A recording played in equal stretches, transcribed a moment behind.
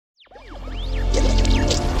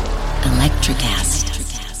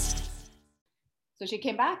Electrocast. So she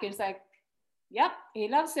came back and it's like, yep, he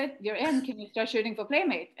loves it. You're in. Can you start shooting for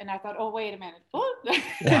Playmate? And I thought, oh, wait a minute.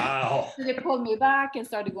 Wow. So they pulled me back and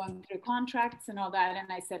started going through contracts and all that.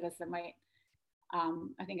 And I said, listen, wait,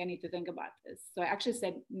 I think I need to think about this. So I actually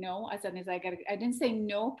said no. I said, I didn't say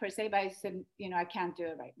no per se, but I said, I can't do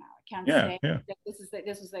it right now. I can't say that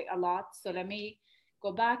this is like a lot. So let me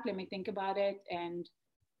go back. Let me think about it, and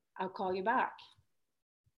I'll call you back.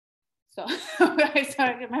 So I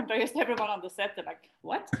started, remember, everyone on the set, they're like,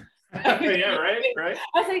 what? Yeah, right.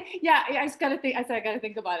 I was like, yeah, I just gotta think. I said, I gotta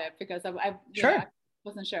think about it because I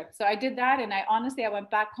wasn't sure. So I did that, and I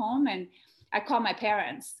went back home and I called my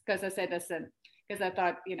parents because I said, listen, because I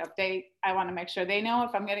thought, I want to make sure they know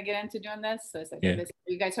if I'm gonna get into doing this. So I said, listen,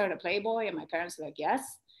 you guys heard of Playboy? And my parents were like, yes.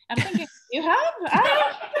 I'm thinking, you have?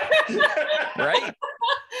 Right.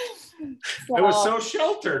 So, I was so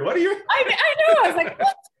sheltered. What are you? I know. I was like,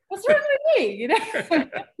 what? What's wrong with me?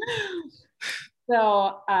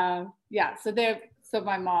 So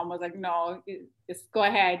my mom was like, no, just go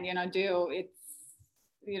ahead, do it's,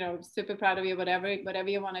 super proud of you, whatever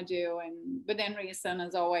you want to do, and within reason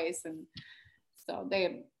as always. And so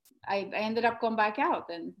I ended up going back out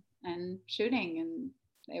and shooting, and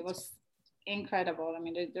it was incredible. I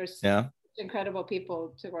mean, there's incredible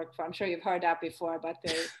people to work for. I'm sure you've heard that before, but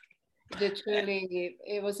they truly,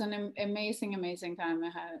 it was an amazing time. I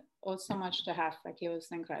had so much to have. Like, it was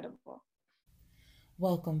incredible.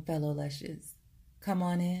 Welcome, fellow Lushes. Come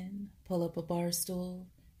on in, pull up a bar stool,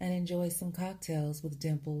 and enjoy some cocktails with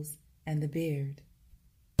Dimples and the Beard.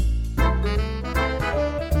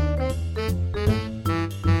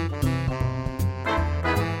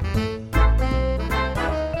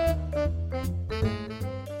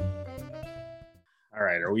 All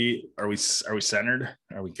right, are we centered?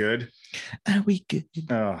 Are we good? Are we good?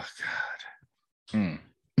 Oh God.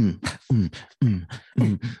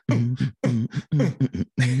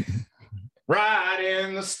 Right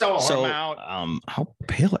in the storm out. How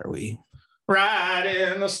pale are we? Right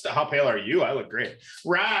in the how pale are you? I look great.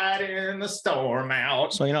 Right in the storm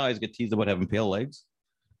out. So I always get teased about having pale legs.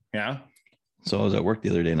 Yeah. So I was at work the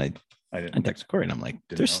other day and I texted Corey and I'm like,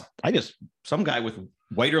 some guy with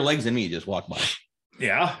whiter legs than me just walked by.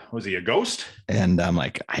 Yeah. Was he a ghost? And I'm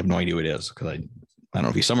like, I have no idea who it is because I don't know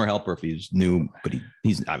if he's summer help or if he's new, but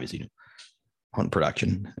he's obviously new on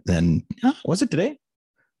production. Then was it today?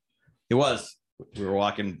 It was. We were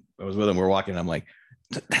walking. I was with him. We were walking. And I'm like,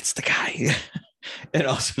 that's the guy. And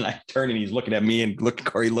all of a sudden I turn and he's looking at me and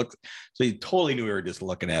Corey looked. So he totally knew we were just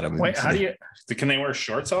looking at him. Wait, can they wear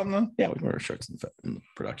shorts on them? Yeah, we can wear shorts in the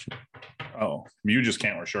production. Oh, you just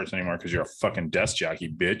can't wear shorts anymore because you're a fucking desk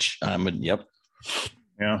jockey, bitch. Yep.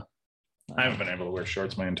 Yeah. I haven't been able to wear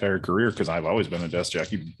shorts my entire career because I've always been a desk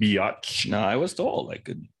jockey. Biatch. No, I was told I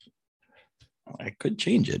could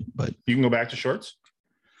change it, but you can go back to shorts.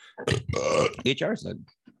 HR said,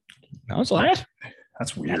 "No, it's the last.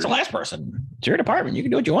 That's weird. That's the last person. It's your department. You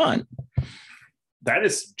can do what you want." That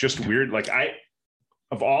is just weird. Like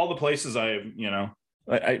of all the places I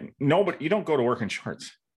no, but you don't go to work in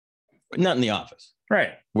shorts. Not in the office,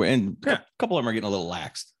 right? And a couple of them are getting a little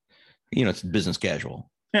laxed. It's business casual.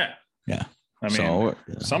 Yeah. Yeah. I mean,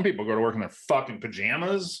 some people go to work in their fucking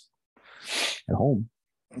pajamas at home.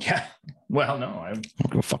 Yeah. Well, no, I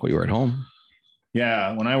don't give a fuck what you were at home.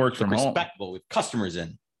 Yeah. When I worked from home, respectable with customers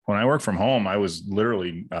in. When I worked from home, I was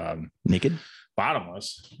literally naked,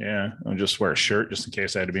 bottomless. Yeah. I would just wear a shirt just in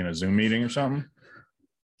case I had to be in a Zoom meeting or something.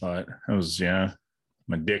 But it was,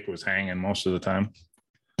 my dick was hanging most of the time.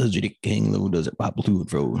 Does your dick hang low? Does it pop to and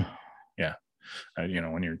fro? Yeah.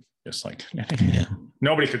 When you're just like,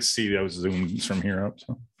 nobody could see those Zooms from here up.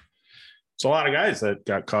 So it's a lot of guys that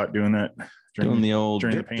got caught doing that during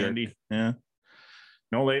the pandy. Yeah.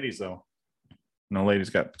 No ladies though. No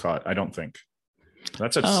ladies got caught. I don't think.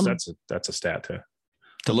 That's a stat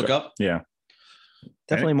to look up. Yeah.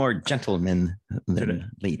 Definitely more gentlemen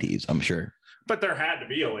than ladies, I'm sure. But there had to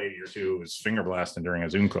be a lady or two who was finger blasting during a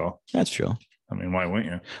Zoom call. That's true. I mean, why wouldn't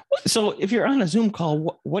you? So if you're on a Zoom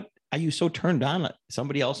call, what are you so turned on?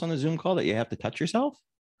 Somebody else on the Zoom call that you have to touch yourself?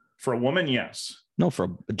 For a woman, yes. No,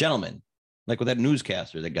 for a gentleman. Like with that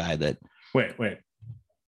newscaster, the guy that... Wait.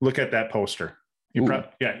 Look at that poster. Yeah.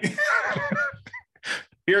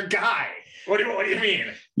 You're a guy. What do you mean?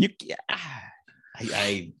 You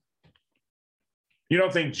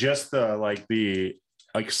don't think just the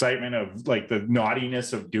excitement of like the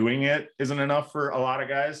naughtiness of doing it isn't enough for a lot of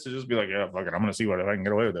guys to just be like, yeah, fuck it, I'm gonna see what if I can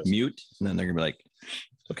get away with this. Mute, and then they're gonna be like,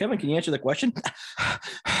 so Kevin, can you answer the question?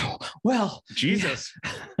 Well, Jesus.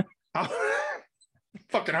 How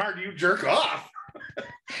fucking hard do you jerk off?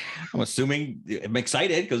 I'm assuming I'm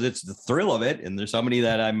excited because it's the thrill of it, and there's somebody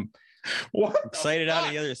that I'm excited out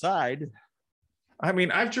of the other side. I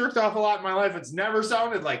mean, I've jerked off a lot in my life. It's never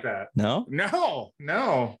sounded like that. No.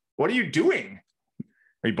 What are you doing?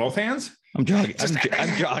 Are you both hands? I'm jogging.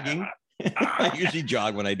 I'm jogging. I usually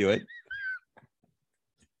jog when I do it.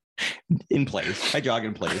 In place. I jog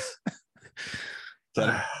in place.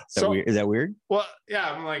 Is that weird? Well,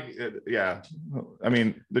 yeah. I'm like, yeah. I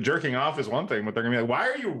mean, the jerking off is one thing, but they're gonna be like, "Why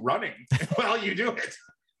are you running while you do it?"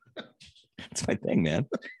 It's my thing, man.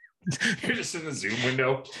 You're just in the Zoom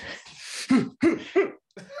window.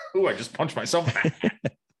 Ooh, I just punched myself in the head.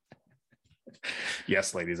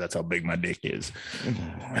 Yes, ladies, that's how big my dick is.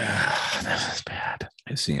 This is bad.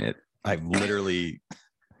 I've seen it. I've literally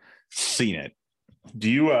seen it. Do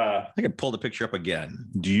you I could pull the picture up again.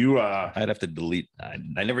 Do you I'd have to delete. I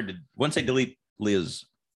never did. Once I delete Leah's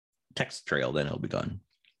text trail, then it'll be gone.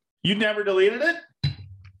 You never deleted it?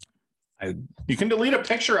 You can delete a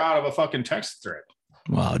picture out of a fucking text thread.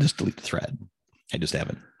 Well, I'll just delete the thread. I just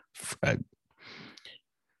haven't.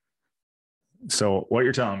 So what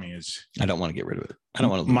you're telling me is I don't want to get rid of it. I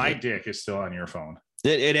don't want to. My dick is still on your phone.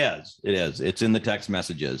 It is. It's in the text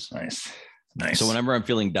messages. Nice. So whenever I'm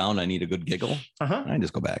feeling down, I need a good giggle. I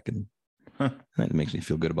just go back and it makes me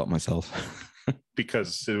feel good about myself.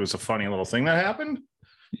 Because it was a funny little thing that happened?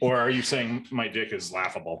 Or are you saying my dick is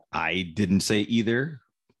laughable? I didn't say either.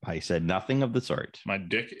 I said nothing of the sort. My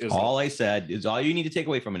dick is all I said is all you need to take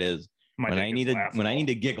away from it is when I need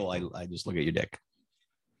to giggle, I just look at your dick.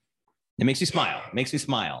 It makes you smile. It makes me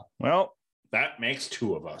smile. Well, that makes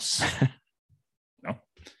two of us. No.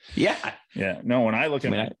 Yeah. No. When I look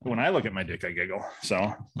at my dick, I giggle.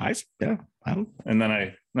 So and then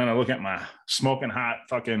I look at my smoking hot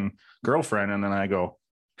fucking girlfriend, and then I go,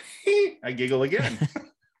 I giggle again,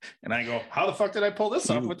 and I go, how the fuck did I pull this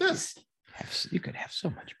off with this? You could have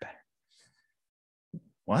so much better.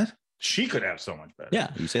 What? She could have so much better.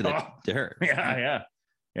 Yeah, you say that to her.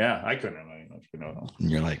 Yeah. I couldn't have any much.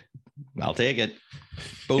 And you're like, I'll take it.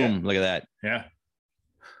 Boom! Look at that. Yeah.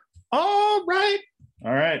 All right.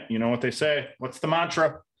 You know what they say. What's the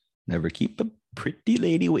mantra? Never keep a pretty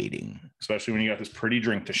lady waiting. Especially when you got this pretty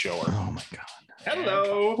drink to show her. Oh my God.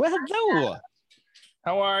 Hello. Well, hello.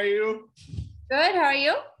 How are you? Good. How are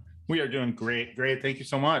you? We are doing great. Thank you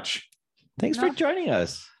so much. Thanks for joining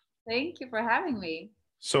us. Thank you for having me.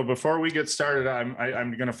 So before we get started, I'm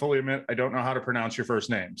going to fully admit I don't know how to pronounce your first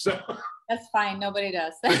name. So that's fine. Nobody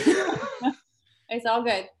does. It's all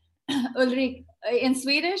good. Ulrika in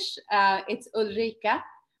Swedish, it's Ulrika.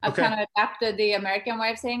 I've kind of adapted the American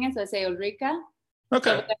way of saying it, so I say Ulrika.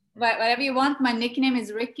 Okay. So whatever you want. My nickname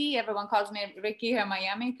is Ricky. Everyone calls me Ricky here in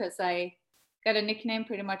Miami because I got a nickname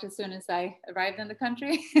pretty much as soon as I arrived in the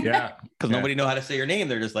country. Yeah. Because nobody know how to say your name.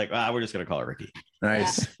 They're just like, we're just going to call her Ricky.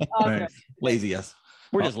 Nice. Yeah. Nice. Lazy, yes.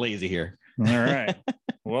 We're just lazy here. All right.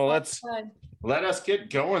 Well, let us get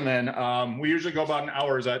going then. We usually go about an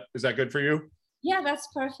hour. Is that good for you? Yeah, that's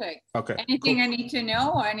perfect. Okay. Anything cool. I need to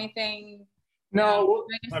know or anything? No,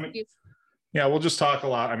 we'll just talk a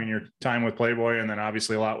lot. I mean, your time with Playboy, and then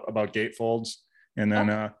obviously a lot about gatefolds, and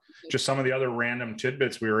then just some of the other random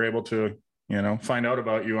tidbits we were able to, find out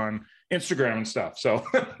about you on Instagram and stuff. So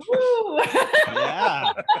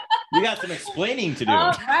yeah, you got some explaining to do.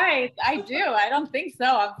 All right, I do. I don't think so.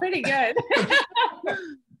 I'm pretty good.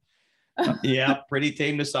 Yeah, pretty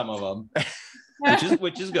tame to some of them,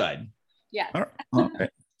 which is good. Yeah. Okay.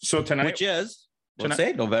 So tonight, which is let's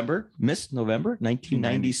say Miss November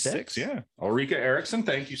 1996. Yeah, Ulrika Eriksson,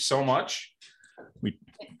 thank you so much. We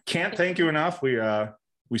can't thank you enough.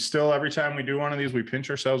 We still, every time we do one of these, we pinch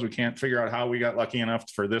ourselves. We can't figure out how we got lucky enough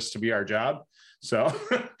for this to be our job. So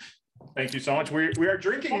thank you so much. We are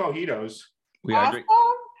drinking mojitos. We are drinking.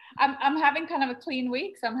 I'm having kind of a clean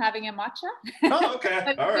week, so I'm having a matcha. Oh,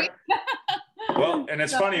 okay. All right. Well, and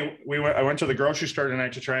it's funny. I went to the grocery store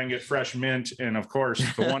tonight to try and get fresh mint, and of course,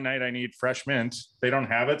 the one night I need fresh mint, they don't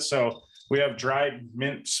have it, so we have dried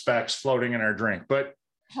mint specks floating in our drink. But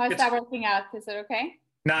how's that working out? Is it okay?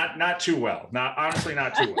 Not too well. Honestly,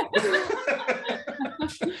 not too well.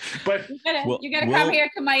 But you gotta come here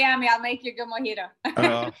to Miami. I'll make you a good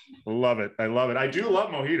mojito. Love it. I love it. I do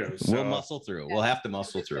love mojitos. So. We'll muscle through. We'll have to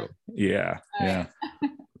muscle through. Yeah. Right.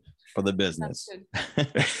 For the business.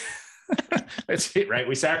 That's it, right?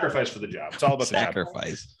 We sacrifice for the job. It's all about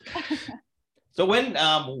sacrifice. So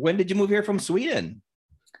when did you move here from Sweden?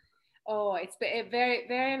 Oh, it's been a very,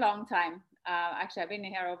 very long time. Actually, I've been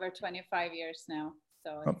here over 25 years now.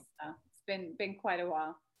 So it's been quite a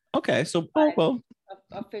while. Okay, so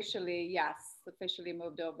officially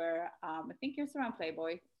moved over. I think it was around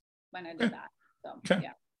Playboy when I did that. So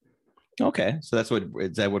yeah. Okay. So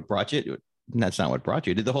is that what brought you? That's not what brought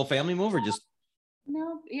you. Did the whole family move or just?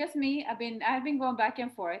 No, yes, me. I've been going back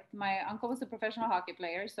and forth. My uncle was a professional hockey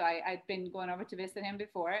player, so I'd been going over to visit him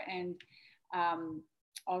before, and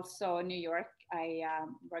also New York. I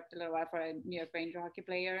worked a little while for a New York Ranger hockey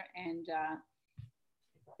player, and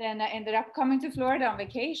then I ended up coming to Florida on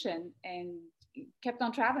vacation and kept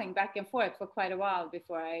on traveling back and forth for quite a while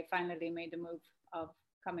before I finally made the move of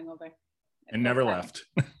coming over. And never left.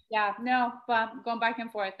 Yeah, no, but going back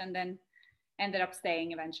and forth, and then ended up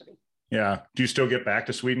staying eventually. Yeah. Do you still get back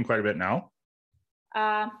to Sweden quite a bit now?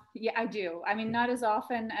 Yeah, I do. I mean, not as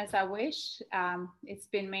often as I wish. It's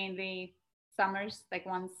been mainly summers, like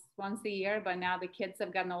once a year, but now the kids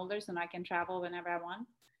have gotten older, so now I can travel whenever I want.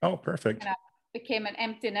 Oh, perfect. And I became an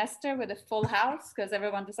empty nester with a full house because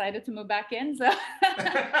everyone decided to move back in. So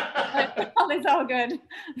it's all good.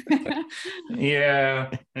 Yeah.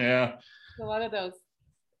 A lot of those.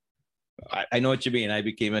 I know what you mean. I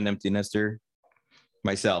became an empty nester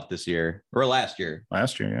myself this year or last year.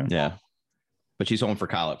 Yeah. But she's home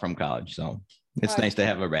from college. So it's nice to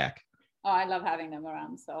have her back. Oh, I love having them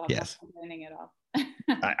around. So I'm yes. not complaining at all.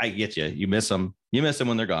 I get you. You miss them. You miss them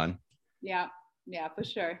when they're gone. Yeah, for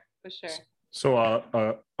sure.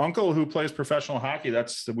 So uncle who plays professional hockey,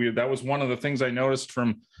 that was one of the things I noticed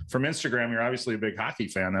from Instagram. You're obviously a big hockey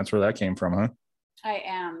fan. That's where that came from, huh? I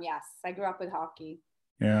am, yes. I grew up with hockey.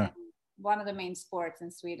 Yeah. One of the main sports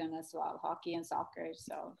in Sweden as well, hockey and soccer.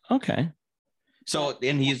 So okay. So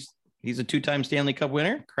and he's a 2-time Stanley Cup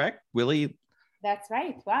winner, correct? Willie. That's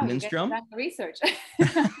right. Wow. Lindstrom? You done research.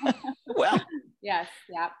 Well. Yes.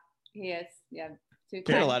 Yeah. He is. Yeah. 2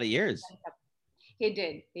 played a lot of years. He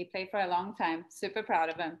did. He played for a long time. Super proud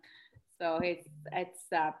of him. So I've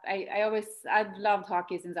loved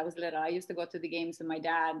hockey since I was little. I used to go to the games with my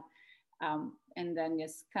dad, and then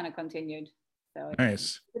just kind of continued. So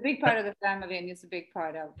nice. It's a big part of the family, and it's a big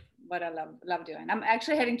part of what I love doing. I'm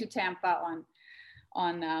actually heading to Tampa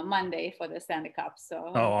on Monday for the Stanley Cup. So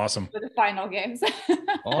awesome. For the final games.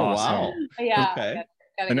 Wow. Yeah. Okay.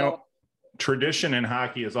 I know tradition in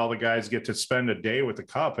hockey is all the guys get to spend a day with the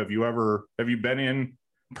cup. Have you been in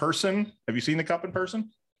person? Have you seen the cup in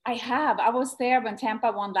person? I have. I was there when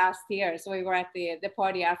Tampa won last year. So we were at the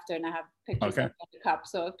party after, and I have pictures of the cup.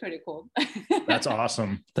 So it's pretty cool. That's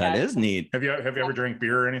awesome. That is neat. Have you ever drank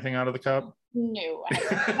beer or anything out of the cup? No.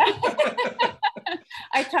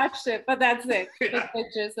 I touched it, but that's it. Just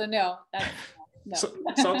pictures. So no. No.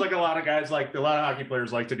 Sounds like a lot of hockey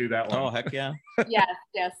players like to do that one. Oh, heck yeah.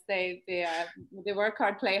 Yes. They work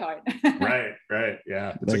hard, play hard. Right.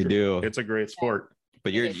 Yeah. They do. It's a great sport.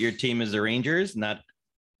 But your team is the Rangers, not.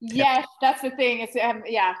 Yes, that's the thing. It's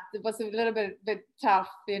it was a little bit tough,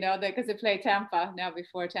 because they played Tampa now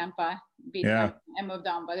before Tampa beat them and moved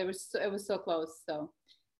on, but it was so close. So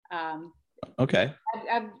okay.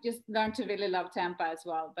 I've just learned to really love Tampa as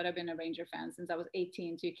well, but I've been a Ranger fan since I was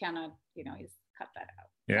 18, so you cannot, just cut that out.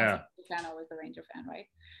 Yeah. I was a Ranger fan, right?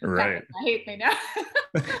 Right. I hate me now.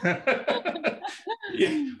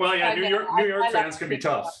 Yeah. Well, yeah, New York fans can be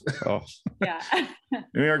tough. Oh. Yeah.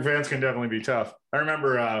 New York fans can definitely be tough. I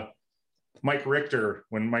remember Mike Richter,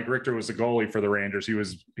 when Mike Richter was the goalie for the Rangers, we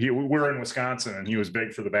were in Wisconsin and he was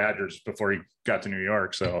big for the Badgers before he got to New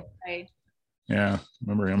York. So right. Yeah,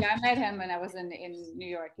 remember him. Yeah, I met him when I was in New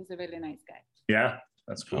York. He's a really nice guy. Yeah,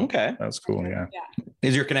 that's cool. Okay. That's cool, yeah.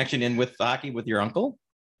 Is your connection in with hockey with your uncle?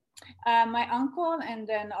 My uncle, and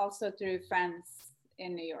then also through friends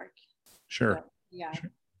in New York. Sure. So,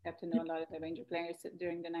 got to know a lot of the Ranger players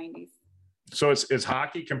during the 90s. So is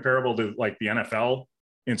hockey comparable to like the NFL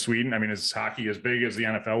in Sweden? I mean, is hockey as big as the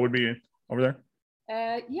NFL would be over there?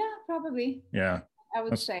 Yeah, probably. Yeah. I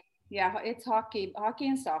would say. Yeah, it's hockey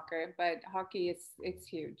and soccer, but hockey it's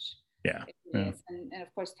huge. Yeah. And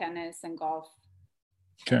of course tennis and golf.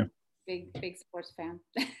 Okay. Big sports fan.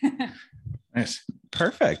 Nice.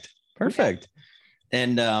 Perfect.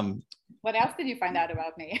 And what else did you find out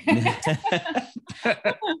about me?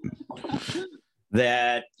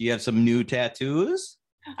 That you have some new tattoos.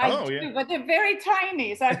 I do, but they're very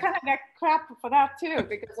tiny, so I kind of got crap for that too,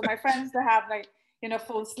 because of my friends that have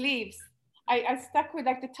full sleeves. I stuck with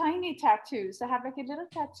like the tiny tattoos. I have like a little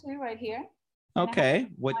tattoo right here. Okay.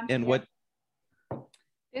 What?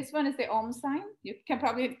 This one is the Om sign. You can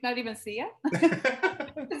probably not even see it.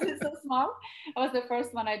 This is so small. It was the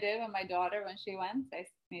first one I did with my daughter when she went. I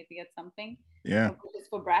needed to get something. Yeah. It's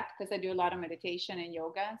for breath because I do a lot of meditation and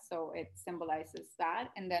yoga, so it symbolizes that.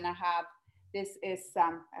 And then I have this is I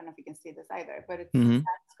don't know if you can see this either, but it's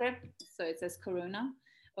Sanskrit. So it says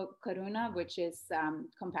Karuna, which is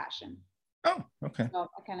compassion. Oh, okay. So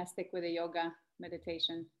I kind of stick with the yoga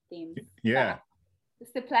meditation theme. Yeah.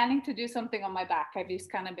 still planning to do something on my back. I've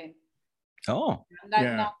just kind of been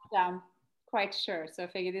not quite sure. So I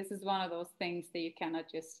figure this is one of those things that you cannot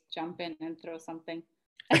just jump in and throw something.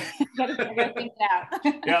 gotta think it out.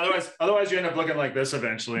 Yeah, otherwise you end up looking like this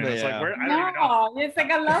eventually. And it's like, where I don't even know. It's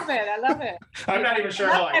like I love it. I'm not even sure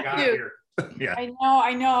how I got here. Yeah.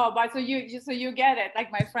 I know, but so you get it.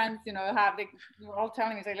 Like my friends, they were all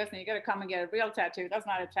telling me, say, listen, you gotta come and get a real tattoo. That's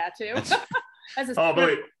not a tattoo.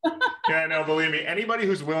 Believe me, anybody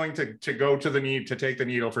who's willing to go to to take the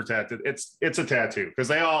needle for tattoo, it's a tattoo, because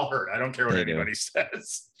they all hurt. I don't care what anybody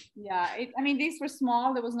says. Yeah, these were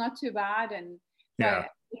small. It was not too bad, and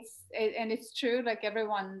it's true, like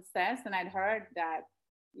everyone says, and I'd heard that,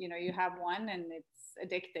 you have one and it's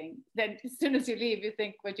addicting. Then as soon as you leave, you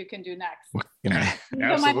think what you can do next.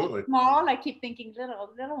 Absolutely. Small, I keep thinking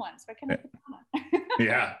little ones. Why can't I put on?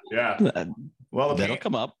 Yeah. Well, that'll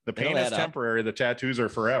come up. The pain is temporary. The tattoos are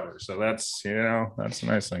forever. So that's a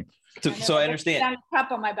nice thing. So I understand. Down a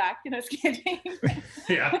cup on my back, kidding.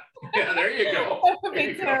 Yeah. There you go. That would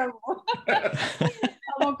be terrible. I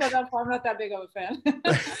won't go that far. I'm not that big of a fan.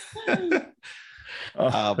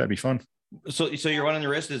 That'd be fun. So your one on the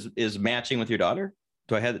wrist is matching with your daughter?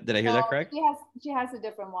 Did I hear that correct? She has a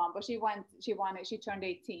different one, but she turned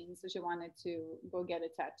 18, so she wanted to go get a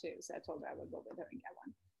tattoo. So I told her I would go with her and get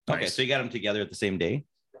one. Okay, so you got them together at the same day?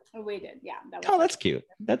 We did, yeah. That's cute.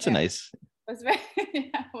 That's a nice. It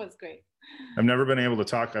was great. I've never been able to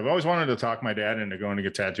talk. I've always wanted to talk my dad into going to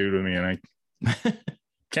get tattooed with me, and I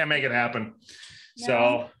can't make it happen. No.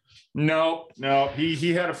 So no.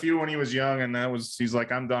 He had a few when he was young, and he's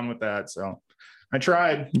like, I'm done with that. So I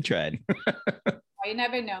tried. You tried. You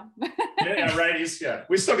never know. Yeah, right.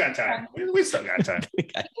 We still got time. We still got time. You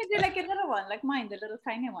can do like a little one, like mine, the little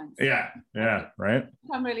tiny ones. Yeah, right.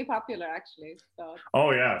 I'm really popular, actually. So.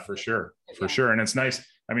 Oh yeah, for sure, and it's nice.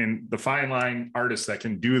 I mean, the fine line artists that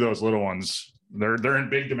can do those little ones, they're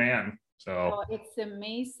in big demand. So it's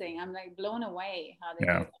amazing. I'm like blown away how they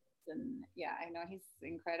do it. And I know he's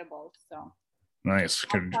incredible. So nice.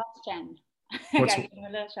 Chen. I was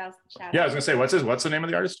gonna say, what's the name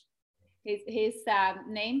of the artist? His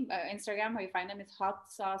name, Instagram, where you find him, is Hot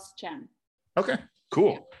Sauce Chen. Okay,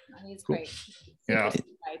 cool. Yeah, he's great. Yeah.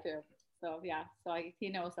 So he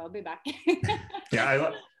knows I'll be back.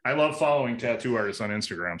 Yeah, I love following tattoo artists on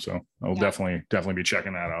Instagram, so I'll definitely be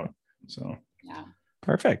checking that out. So yeah,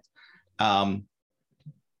 perfect. So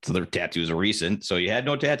the tattoos are recent. So you had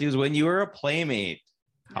no tattoos when you were a playmate.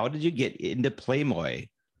 How did you get into Playboy?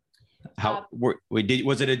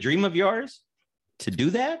 Was it a dream of yours to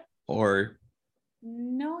do that? Or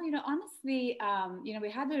no, honestly, we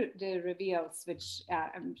had the reveals, which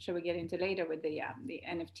I'm sure we get into later with the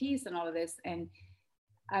NFTs and all of this. And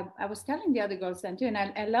I was telling the other girls then too, and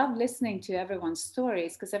I love listening to everyone's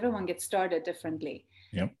stories because everyone gets started differently.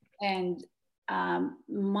 Yep. And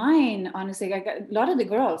mine, honestly, I got a lot of the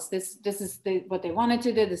girls. This is what they wanted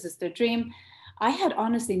to do. This is their dream. I had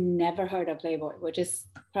honestly never heard of Playboy, which is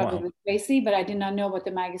probably crazy, but I did not know what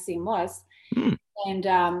the magazine was. And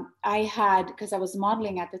because I was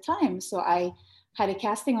modeling at the time, so I had a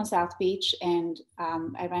casting on South Beach, and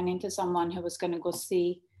I ran into someone who was going to go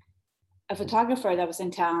see a photographer that was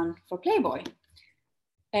in town for Playboy.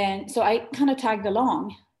 And so I kind of tagged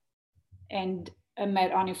along, and I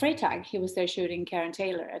met Arnie Freytag. He was there shooting Karen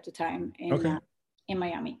Taylor at the time in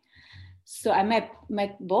Miami. So I met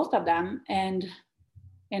both of them, and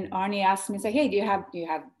Arnie asked me, say, hey, do you have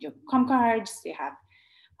your com cards? Do you have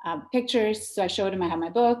pictures? So I showed him I had my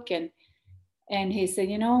book, and he said,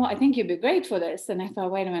 I think you'd be great for this. And I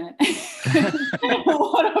thought, wait a minute,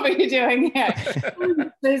 what are you doing here?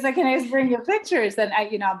 So he's like, can I just bring your pictures? And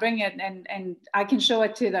I'll bring it and I can show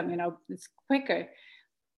it to them, it's quicker.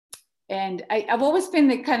 And I've always been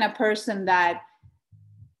the kind of person that,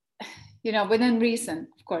 within reason,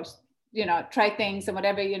 of course, try things and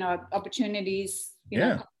whatever, opportunities,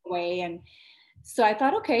 come away. And so I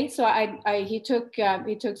thought, okay. So he took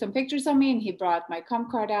some pictures of me, and he brought my com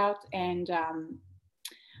card out. And I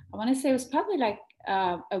want to say it was probably like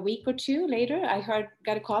a week or two later, I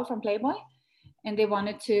got a call from Playboy, and they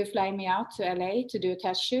wanted to fly me out to LA to do a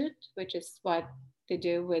test shoot, which is what they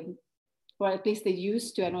do or at least they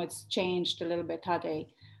used to. I know it's changed a little bit how they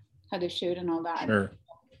shoot and all that. Sure.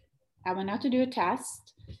 I went out to do a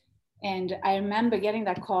test. And I remember getting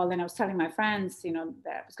that call, and I was telling my friends, that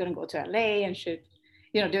I was going to go to LA and should,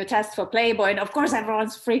 do a test for Playboy. And of course,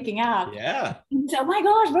 everyone's freaking out. Yeah. And said, oh my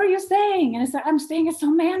gosh, where are you staying? And I said, I'm staying at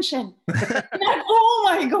some mansion. Like, oh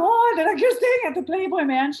my God. And like, you're staying at the Playboy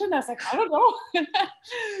mansion? I was like, I don't know.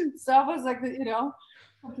 So I was like,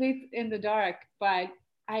 complete in the dark. But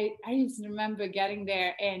I just remember getting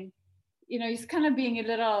there, and he's kind of being a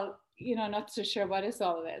little, not so sure what is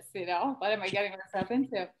all this, what am I getting myself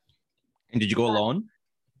into? And did you go alone?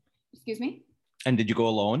 Excuse me? And did you go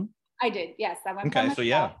alone? I did, yes. I went okay, so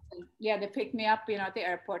yeah. Yeah, they picked me up, at the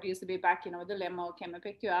airport. I used to be back, with the limo, came and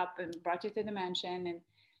picked you up and brought you to the mansion and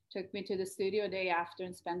took me to the studio day after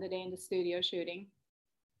and spent the day in the studio shooting.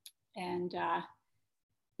 And,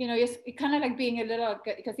 it's kind of like being a little,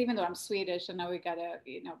 because even though I'm Swedish, I know we got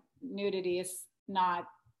nudity is not,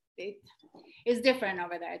 it's different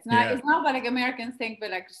over there. It's not what like Americans think, but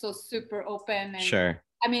like so super open. And sure.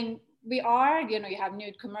 I mean, we are, you have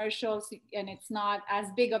nude commercials and it's not as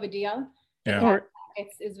big of a deal. Yeah.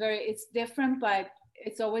 It's different, but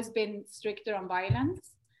it's always been stricter on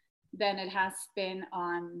violence than it has been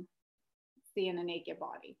on seeing a naked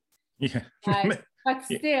body. Yeah. But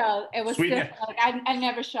still, it was Sweden. Still like I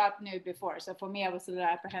never shot nude before. So for me, I was a little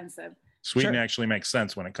apprehensive. Sweden actually makes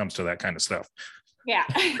sense when it comes to that kind of stuff. Yeah.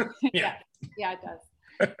 Yeah, it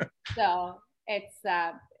does. So it's,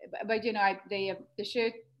 but the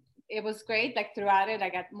shoot, it was great. Like throughout it, I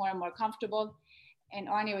got more and more comfortable. And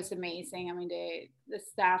Arnie was amazing. I mean, the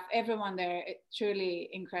staff, everyone there, truly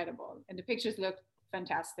incredible. And the pictures looked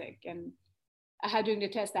fantastic. And during the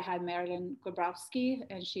test, I had Marilyn Gobrowski,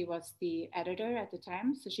 and she was the editor at the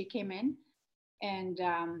time. So she came in and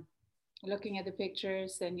looking at the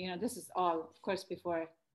pictures. And, this is all, of course, before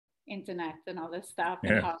internet and all this stuff.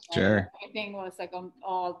 Yeah, and how sure. Everything was like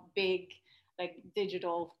all big, like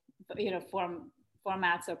digital,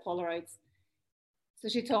 formats or Polaroids. So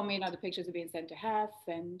she told me, the pictures are being sent to Hef,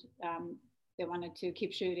 and they wanted to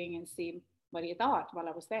keep shooting and see what he thought while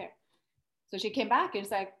I was there. So she came back and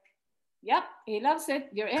was like, yep, he loves it.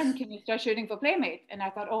 You're in. Can you start shooting for Playmate? And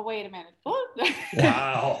I thought, oh, wait a minute.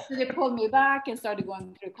 Wow. So they pulled me back and started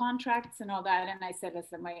going through contracts and all that. And I said,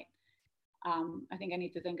 listen, wait, I think I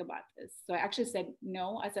need to think about this. So I actually said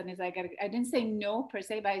no. I said, I didn't say no per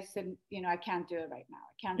se, but I said, I can't do it right now.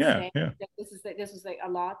 I can't say that this is like a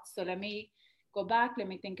lot. So let me go back. Let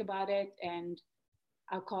me think about it, and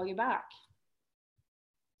I'll call you back.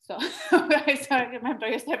 So I started, remember,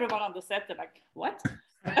 everyone on the set, they're like, what?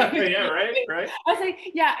 Yeah, right. I was like,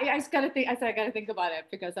 yeah, I just gotta think. I said, I gotta think about it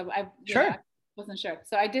because I wasn't sure.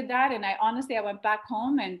 So I did that, and I went back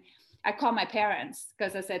home and I called my parents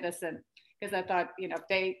because I said, listen, because I thought,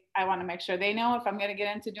 I want to make sure they know if I'm gonna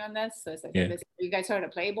get into doing this. So I said, listen, you guys heard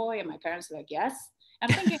of Playboy? And my parents were like, yes.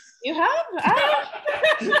 And I'm thinking, you have?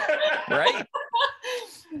 Right.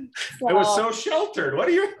 So, it was so sheltered. What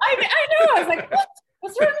are you? I know. I was like,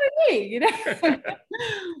 what's wrong with me?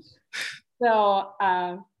 So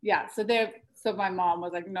so my mom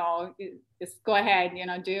was like, no, just go ahead,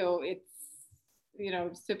 do it's,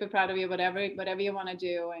 super proud of you, whatever you want to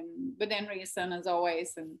do. And within reason as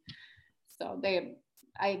always. And so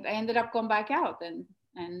I ended up going back out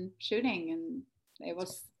and shooting, and it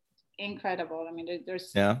was incredible. I mean,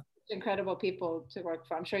 there's incredible people to work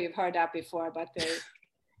for. I'm sure you've heard that before, but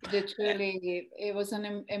they truly, it was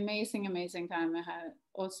an amazing time. I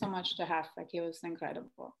had so much to have. Like, it was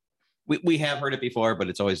incredible. We have heard it before, but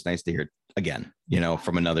it's always nice to hear it again,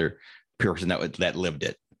 from another person that lived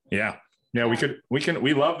it. Yeah.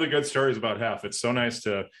 We love the good stories about Hef. It's so nice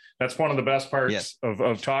that's one of the best parts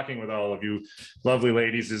of talking with all of you lovely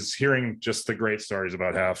ladies, is hearing just the great stories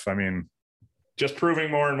about Hef. I mean, just proving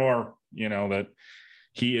more and more, that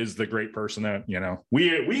he is the great person that,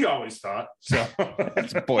 we always thought. So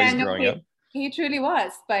that's boys growing up. He truly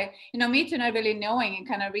was. But, me too, not really knowing and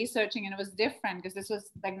kind of researching, and it was different because this was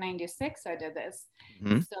like 96 I did this.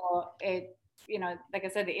 Mm-hmm. So it, like I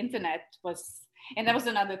said, the internet was, and that was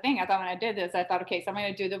another thing. I thought when I did this, I thought, okay, so I'm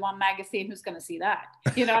going to do the one magazine. Who's going to see that?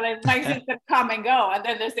 Like magazines that come and go. And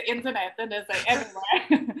then there's the internet, and there's like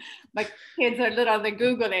everywhere. Like kids are literally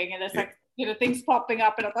Googling, and there's like, things popping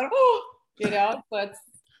up. And I thought, but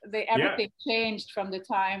everything changed from the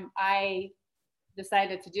time I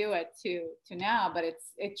decided to do it to now. But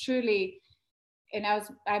it truly, and I've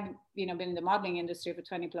been in the modeling industry for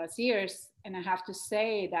 20 plus years, and I have to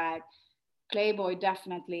say that Playboy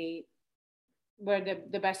definitely were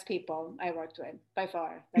the best people I worked with by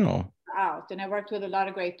far. Out, and I worked with a lot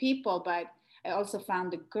of great people, but I also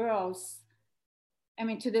found the girls, I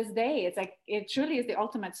mean, to this day, it's like, it truly is the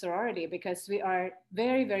ultimate sorority, because we are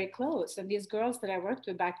very, very close. And these girls that I worked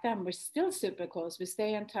with back then, we're still super close. We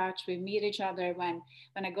stay in touch. We meet each other when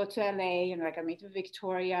I go to LA, and like I meet with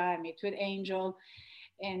Victoria, I meet with Angel,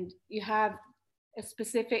 and you have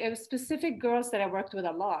specific girls that I worked with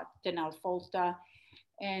a lot, Janelle Folta,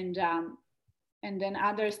 and then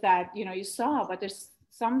others that, you saw, but there's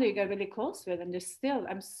some that you got really close with, and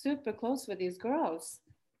I'm super close with these girls.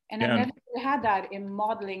 And I never had that in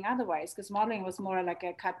modeling otherwise, because modeling was more like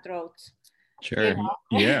a cutthroat. Sure. You know?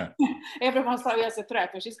 Yeah. Everyone saw me as a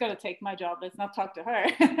threat, but she's going to take my job. Let's not talk to her.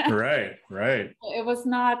 Right. It was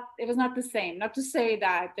not the same. Not to say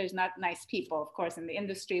that there's not nice people, of course, in the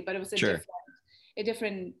industry, but it was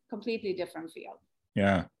a completely different field.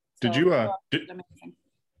 Yeah. Did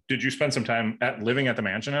you spend some time living at the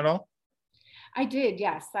mansion at all? I did,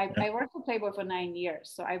 yes. I worked for Playboy for 9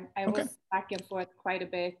 years. So I was back and forth quite a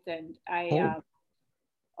bit. And I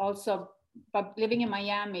also, but living in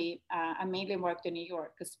Miami, I mainly worked in New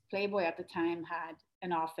York because Playboy at the time had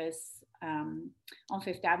an office on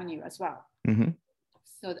Fifth Avenue as well. Mm-hmm.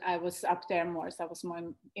 So I was up there more. So I was more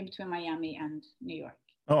in between Miami and New York.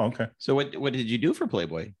 Oh, okay. So what did you do for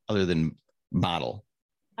Playboy other than model?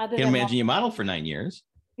 I can imagine you modeled for 9 years.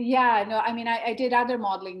 Yeah, no, I mean, I did other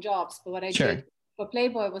modeling jobs, but what I did for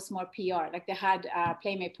Playboy was more PR. Like they had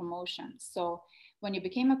Playmate promotions. So when you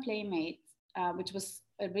became a Playmate, which was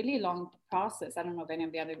a really long process. I don't know if any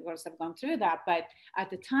of the other girls have gone through that, but at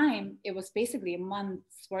the time it was basically a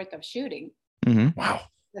month's worth of shooting. Mm-hmm. Wow.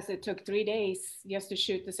 Because it took 3 days just to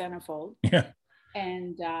shoot the centerfold. Yeah.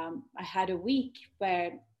 And I had a week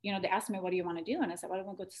where, they asked me, what do you want to do? And I said, well, I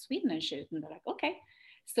want to go to Sweden and shoot. And they're like, okay.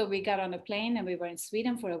 So we got on a plane and we were in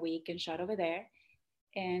Sweden for a week and shot over there.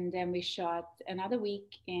 And then we shot another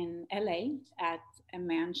week in LA at a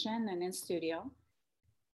mansion and in studio.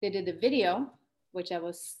 They did the video, which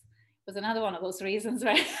was another one of those reasons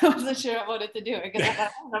where I wasn't sure I wanted to do it. Because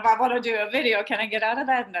if I want to do a video, can I get out of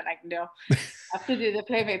that? And they're like, no, I have to do the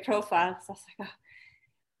Playmate profile. So I was like, oh.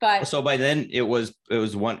 But so by then it was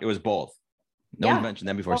both. No one mentioned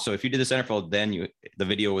that before. So if you did the centerfold, then the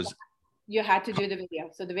video was. You had to do the video.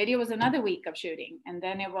 So the video was another week of shooting, and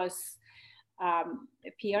then it was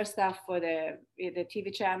PR stuff for the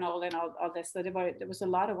TV channel and all this. So there was a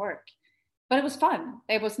lot of work, but it was fun.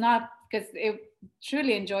 It was not, because it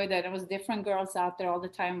truly enjoyed it. It was different girls out there all the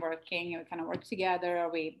time working. We kind of worked together, or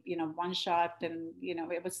we one shot, and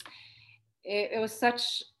it was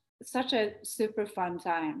such a super fun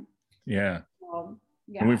time. Yeah.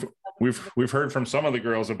 Yeah. And we've heard from some of the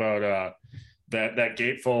girls about that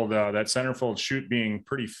gatefold, that centerfold shoot being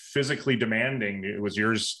pretty physically demanding. It was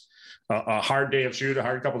yours a hard day of shoot, a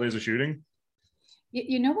hard couple of days of shooting.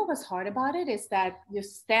 You know what was hard about it is that you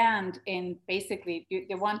stand in basically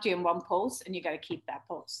they want you in one pose and you got to keep that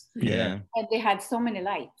pose. Yeah. And they had so many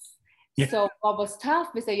lights. Yeah. So what was tough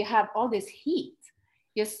is that you have all this heat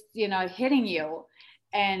just hitting you,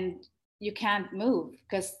 and you can't move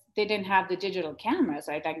because they didn't have the digital cameras,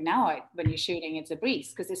 right? Like now when you're shooting, it's a breeze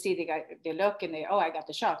because they see they look and I got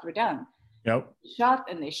the shot, we're done. Yep. Shot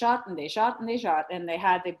and they shot and they shot and they shot, and they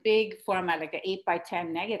had the big format, like the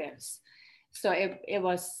 8x10 negatives. So it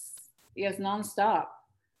was nonstop,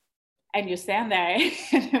 and you stand there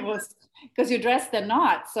and it was because you dressed the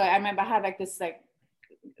knot. So I remember I had like this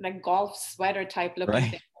like golf sweater type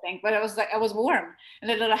looking thing, but it was like I was warm and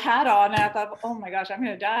a little hat on, and I thought, oh my gosh, I'm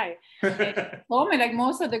gonna die. It told me like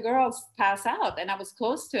most of the girls pass out, and I was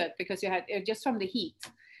close to it because it just from the heat.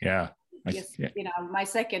 Yeah. My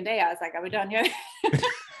second day, I was like, are we done yet?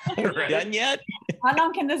 Done yet? How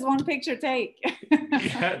long can this one picture take?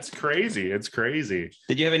 Yeah, it's crazy. It's crazy.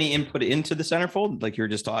 Did you have any input into the centerfold? Like you were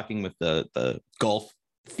just talking with the golf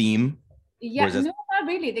theme? Yeah, no, not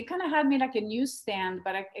really. They kind of had me like a newsstand,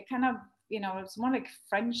 but it kind of, it was more like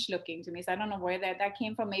French looking to me. So I don't know where that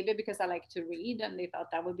came from. Maybe because I like to read, and they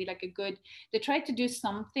thought that would be like they tried to do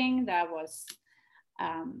something that was,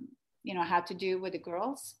 had to do with the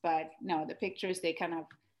girls, but no, the pictures they kind of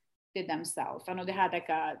did themselves. I know they had like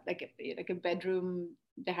a bedroom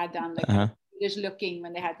they had done just looking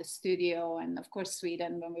when they had the studio, and of course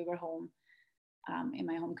Sweden when we were home in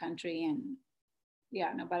my home country. And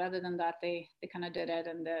yeah, no, but other than that, they kind of did it,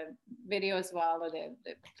 and the video as well, or the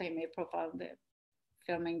Playmate profile, the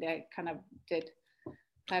filming, they kind of did.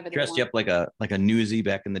 Dressed you up like a newsie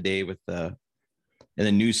back in the day with the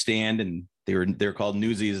newsstand, and they were called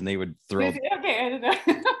newsies, and they would throw. Okay, I don't know.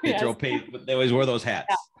 They throw paper, but they always wore those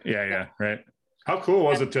hats. Yeah, right. How cool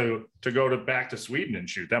was it to go back to Sweden and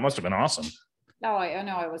shoot? That must have been awesome. Oh, I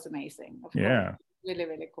know, it was amazing. Of course. Yeah, really,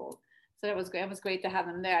 really cool. So it was great. It was great to have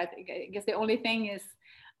them there. I guess the only thing is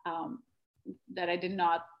that I did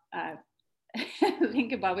not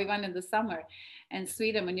think about. We went in the summer, and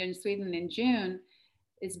Sweden. When you're in Sweden in June,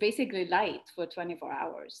 it's basically light for 24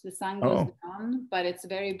 hours. The sun goes down, but it's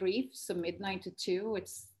very brief. So midnight to 2,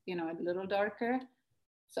 it's a little darker.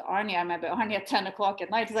 So I remember Arnie at 10 o'clock at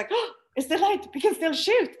night, he's like, oh, it's the light, we can still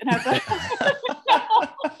shoot. And I was like,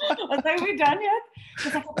 are we done yet?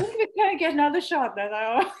 He's like, I think we can get another shot. And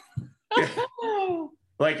I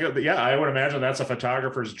well, Like, yeah, I would imagine that's a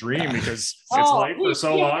photographer's dream because it's light for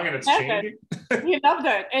so long and it's changing. He loved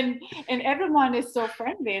it. And everyone is so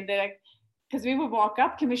friendly. And they're like, because we would walk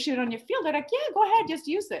up, can we shoot on your field? They're like, yeah, go ahead, just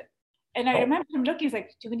use it. And I remember him looking, he's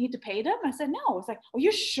like, do we need to pay them? I said, no. I was like, are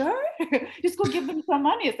you sure? Just go give them some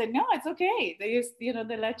money. I said, no, it's okay. They just,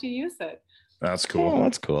 they let you use it. That's cool. Oh,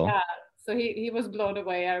 that's cool. Yeah. So he was blown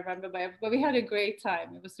away, I remember. But we had a great time.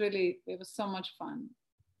 It was so much fun.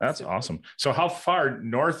 That's awesome. So how far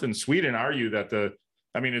north in Sweden are you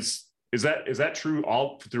is that true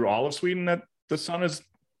through all of Sweden that the sun is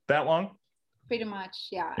that long? Pretty much,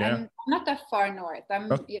 yeah. I'm not that far north. I'm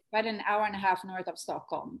about an hour and a half north of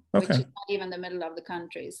Stockholm, which is not even the middle of the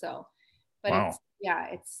country. So, but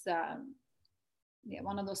it's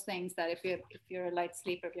one of those things that if you're a light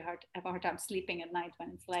sleeper, if you have a hard time sleeping at night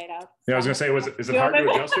when it's light out. Yeah, I was gonna say, is it hard to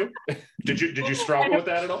adjust to? Did you struggle with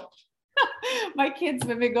that at all? My kids,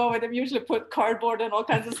 when we go with them, usually put cardboard and all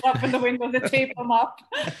kinds of stuff in the window to tape them up.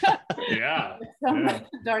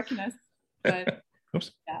 Darkness, but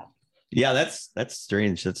yeah, that's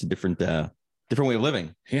strange. That's a different way of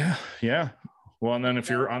living. Yeah. Well, and then if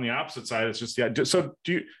you're on the opposite side, it's just So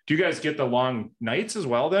do you guys get the long nights as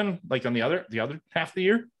well then, like on the other half of the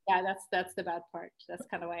year? Yeah, that's the bad part. That's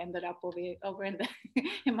kind of why I ended up over in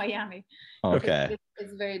in Miami. Okay.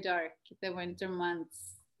 It's very dark. The winter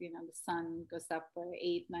months, the sun goes up by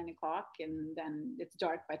 8, 9 o'clock, and then it's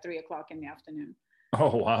dark by 3 o'clock in the afternoon.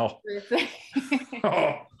 Oh, wow.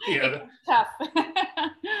 Oh, yeah. It's tough.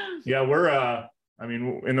 Yeah, we're,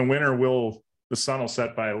 in the winter, the sun will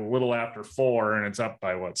set by a little after 4 and it's up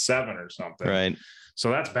by 7 or something. Right. So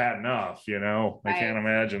that's bad enough, I can't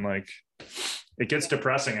imagine, it gets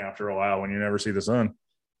depressing after a while when you never see the sun.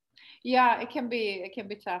 Yeah, it can be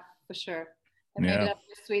tough for sure. And maybe that's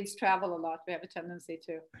why Swedes travel a lot. We have a tendency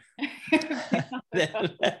to.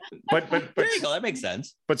 but there you go. That makes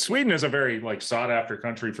sense. But Sweden is a very sought after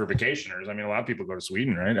country for vacationers. A lot of people go to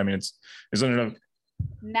Sweden, right? Isn't it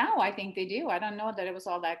Now I think they do. I don't know that it was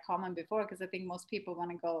all that common before, because I think most people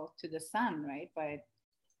want to go to the sun, right? But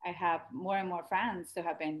I have more and more friends who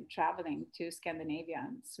have been traveling to Scandinavia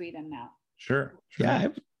and Sweden now. Sure. Yeah.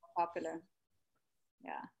 Popular.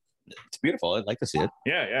 Yeah. It's beautiful. I'd like to see it.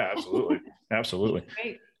 Yeah, absolutely. Absolutely.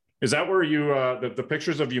 Great. Is that where you, the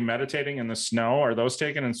pictures of you meditating in the snow, are those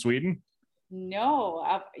taken in Sweden? No,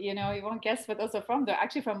 you won't guess what those are from. They're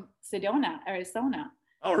actually from Sedona, Arizona.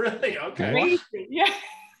 Oh, really? Okay. Crazy. Yeah.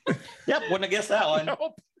 Yep. Wouldn't have guessed that one.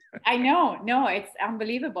 Nope. I know. No, it's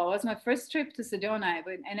unbelievable. It was my first trip to Sedona,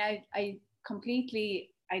 and I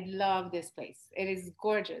love this place. It is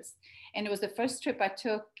gorgeous. And it was the first trip I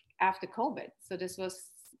took after COVID. So this was,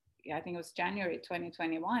 I think it was January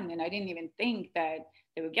 2021. And I didn't even think that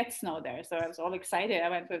they would get snow there. So I was all excited. I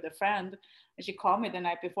went with a friend and she called me the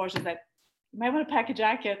night before. She's like, you might want to pack a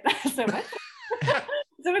jacket. So what?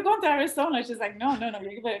 So we're going to Arizona. She's like, no,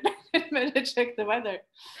 you better check the weather.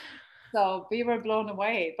 So we were blown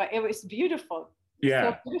away, but it was beautiful.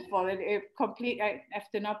 Yeah. So beautiful.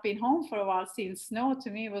 After not being home for a while, seeing snow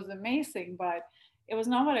to me was amazing, but it was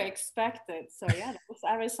not what I expected. So yeah, that was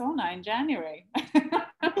Arizona in January.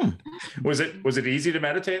 Was it easy to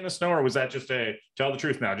meditate in the snow, or was that just tell the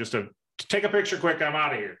truth now, just to take a picture quick, I'm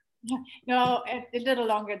out of here? No, a little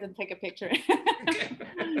longer than take a picture.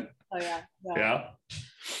 So yeah. Yeah.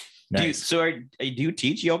 Nice. Do you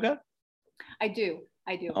teach yoga? I do.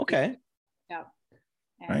 Okay. Yeah.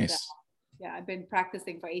 And, nice. I've been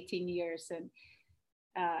practicing for 18 years and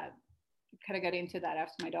kind of got into that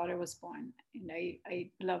after my daughter was born. And I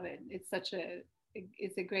love it.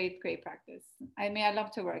 It's a great practice. I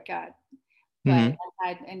love to work out. But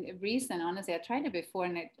honestly, I tried it before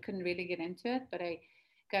and I couldn't really get into it, but I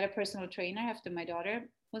got a personal trainer after my daughter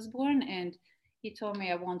was born, and he told me,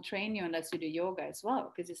 I won't train you unless you do yoga as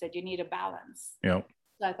well, because he said you need a balance. Yeah.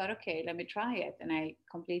 So I thought, okay, let me try it. And I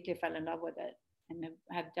completely fell in love with it and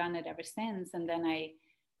have done it ever since. And then I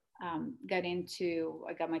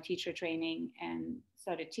got my teacher training and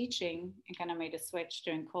started teaching, and kind of made a switch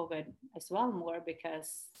during COVID as well, more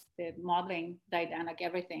because the modeling died down, like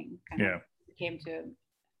everything kind of came to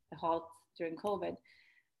a halt during COVID.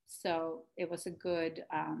 So it was a good,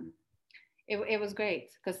 it was great,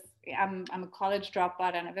 because I'm a college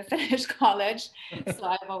dropout. I never finished college.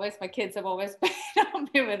 So my kids have always been on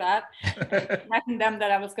me with that. Threatened them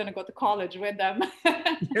that I was going to go to college with them.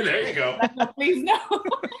 There you go. Please no.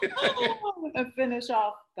 And finish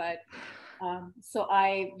off. But so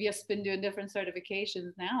I've just been doing different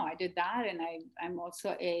certifications now. I did that. And I'm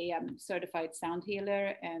also a certified sound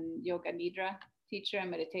healer and yoga nidra teacher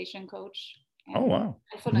and meditation coach. And oh, wow.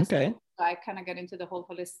 Okay. So I kind of got into the whole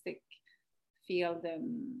holistic field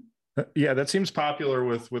and Yeah, that seems popular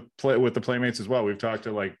with the Playmates as well. We've talked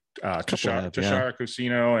to like Tashara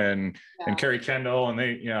Cusino and Carrie Kendall, and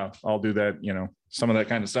they all do that, some of that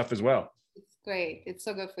kind of stuff as well. It's great. It's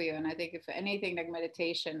so good for you. And I think if anything like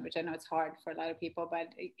meditation, which I know it's hard for a lot of people, but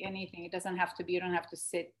anything, it doesn't have to be, you don't have to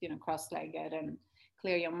sit, cross-legged and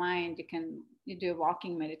clear your mind. You do a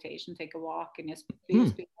walking meditation, take a walk, and just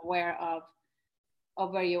be aware of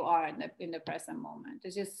where you are in the present moment.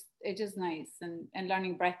 It's just nice, and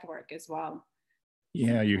learning breath work as well.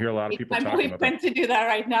 Yeah, you hear a lot of people talking about that. To do that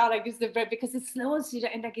right now, like it's the breath, because it slows you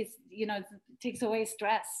and like it's it takes away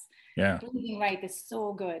stress. Yeah, breathing right is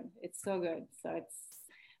so good. It's so good. So it's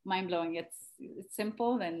mind blowing. It's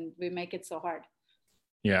simple, and we make it so hard.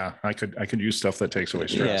 Yeah, I could use stuff that takes away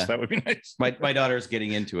stress. Yeah. That would be nice. My daughter's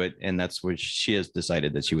getting into it, and that's what she has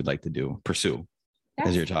decided that she would like to pursue.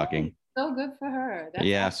 As you're talking. So good for her. That's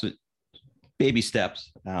awesome. So baby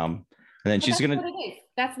steps. And then she's gonna. What it is.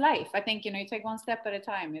 That's life. I think you take one step at a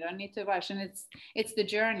time. You don't need to rush, and it's the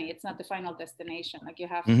journey. It's not the final destination. Like you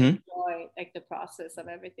have to enjoy like the process of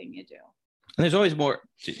everything you do. And there's always more.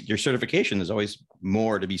 Your certification. There's always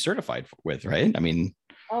more to be certified with, right? I mean.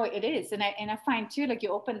 Oh, it is, and I find too, like you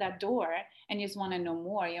open that door and you just want to know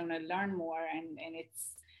more. You want to learn more, and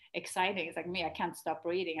it's exciting. It's like me, I can't stop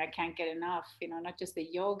reading. I can't get enough, not just the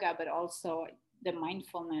yoga, but also the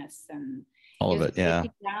mindfulness and all of it. Yeah.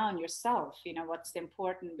 Down yourself, what's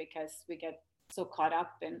important, because we get so caught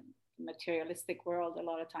up in materialistic world a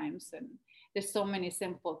lot of times. And there's so many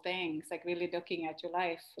simple things, like really looking at your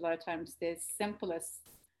life. A lot of times the simplest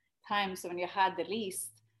times when you had the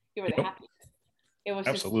least, you were the happiest. It was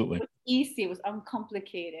absolutely just easy. It was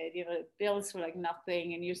uncomplicated. Bills were like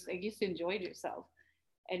nothing, and you just enjoyed yourself.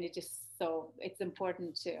 And it's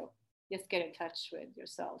important to just get in touch with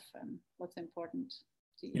yourself and what's important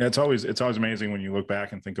to you. Yeah, it's always amazing when you look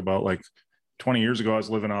back and think about like 20 years ago, I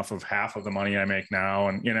was living off of half of the money I make now,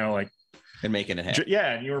 and and making it happen.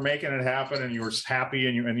 Yeah, and you were making it happen, and you were happy,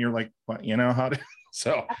 and you're like, what, how to?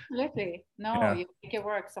 So absolutely, no, you make it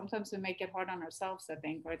work. Sometimes we make it hard on ourselves. I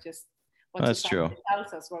think we're just that's true. It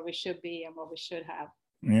tells us where we should be and what we should have.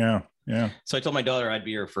 Yeah. So I told my daughter I'd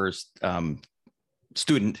be her first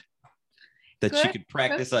student that she could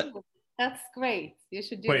practice. That's great. You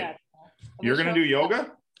should do that. You're going to do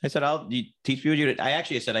yoga? I said, I'll teach you. I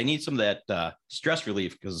said, I need some of that stress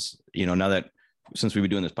relief, because, now that since we've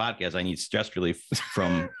been doing this podcast, I need stress relief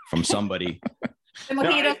from somebody. The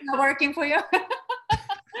mojito's not working for you?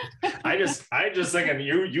 I just thinking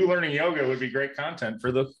you learning yoga would be great content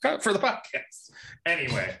for the podcast.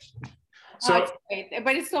 Anyway. So it's great.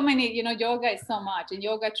 But it's so many, yoga is so much, and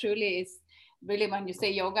yoga truly is really, when you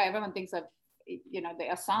say yoga, everyone thinks of, the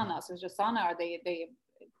asanas, or asana, or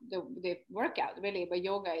the workout really, but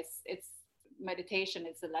yoga it's meditation.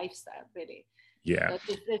 It's a lifestyle really. Yeah.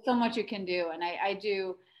 So there's so much you can do. And I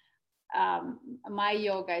do, my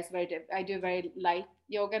yoga is I do very light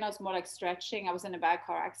yoga, and it's more like stretching. I was in a bad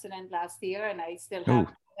car accident last year, and I still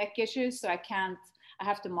have neck issues, so I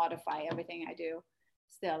have to modify everything I do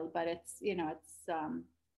still, but it's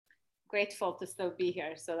grateful to still be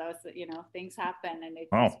here. So that was, things happen, and it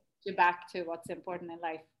puts you back to what's important in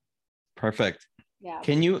life. Perfect. Yeah.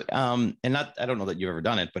 Can you I don't know that you've ever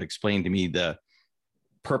done it, but explain to me the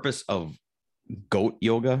purpose of goat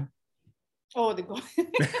yoga? Oh, the goat.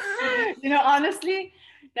 Honestly,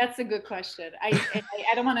 that's a good question. I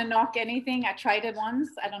don't want to knock anything. I tried it once.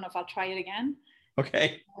 I don't know if I'll try it again.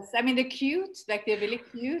 Okay. I mean, they're cute. Like, they're really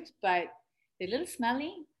cute, but they're a little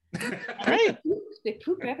smelly. Right. They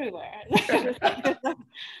poop everywhere.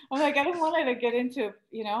 I'm like, I don't want to get into,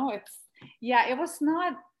 it was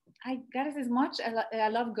not, I got it as much. I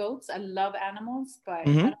love goats. I love animals, but I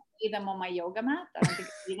don't see them on my yoga mat. I don't think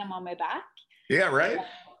I see them on my back. Yeah, right.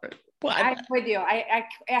 Well, I'm with you. I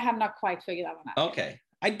have not quite figured that one out. Okay.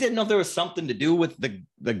 I didn't know if there was something to do with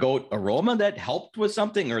the goat aroma that helped with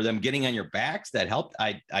something, or them getting on your backs that helped.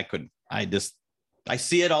 I couldn't. I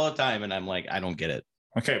see it all the time, and I'm like, I don't get it.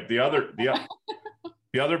 Okay. The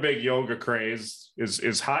other big yoga craze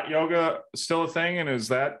is hot yoga still a thing? And is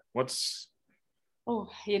that what's... Oh,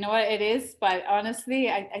 you know what it is? But honestly,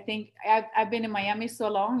 I think I've been in Miami so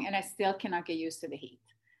long, and I still cannot get used to the heat.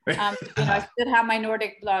 I still have my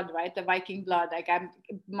Nordic blood, right? The Viking blood. Like, I'm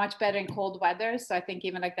much better in cold weather. So I think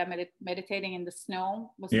even like that meditating in the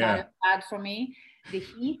snow was not as bad for me. The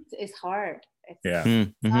heat is hard.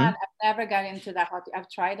 It's not, I've never got into that hot. I've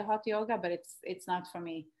tried the hot yoga, but it's not for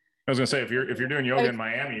me. I was gonna say, if you're doing yoga in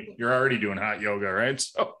Miami, you're already doing hot yoga, right?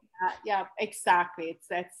 So yeah, exactly.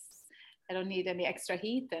 I don't need any extra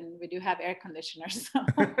heat, and we do have air conditioners. So.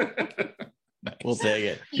 We'll take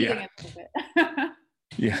it. Yeah.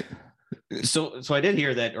 Yeah. So I did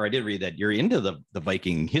hear that, or I did read that you're into the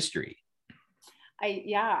Viking history. I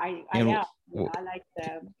am. I like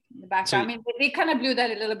the background. So, I mean, they kind of blew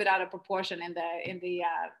that a little bit out of proportion in the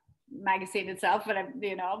magazine itself, but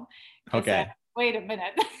okay. Wait a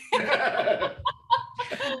minute.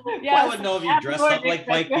 Yeah, well, I would know if you dressed up like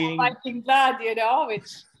Viking. Viking blood, which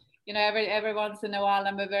every once in a while,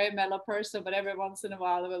 I'm a very mellow person, but every once in a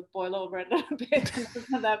while, I will boil over a little bit,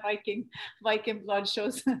 and that Viking blood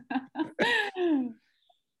shows.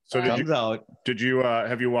 So did you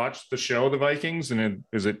have you watched the show The Vikings? And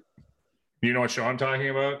you know what show I'm talking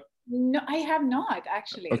about? No, I have not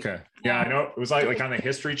actually. Okay. Yeah, I know. It was like on the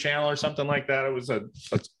History Channel or something like that. It was a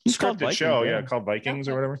scripted show, called Vikings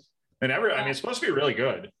or whatever. And I mean, it's supposed to be really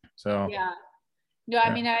good. So yeah. No,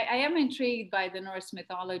 I mean, I am intrigued by the Norse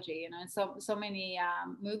mythology, so many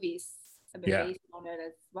movies have been based on it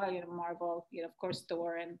as well. Marvel, of course,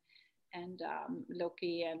 Thor and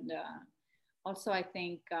Loki, and also I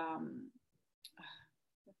think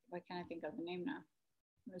why can't I think of the name now?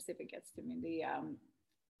 Let's see if it gets to me.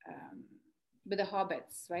 With the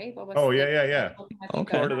hobbits, right? Yeah.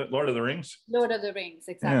 Okay. Lord of the Rings. Lord of the Rings,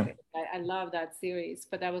 exactly. Yeah. I love that series,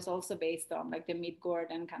 but that was also based on like the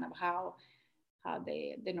Midgard and kind of how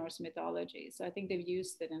the Norse mythology. So I think they've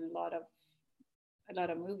used it in a lot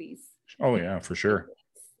of movies. Oh yeah, for sure.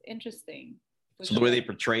 It's interesting. So the way they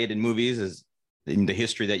portray it in movies is in the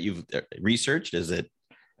history that you've researched. Is it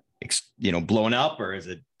blown up, or is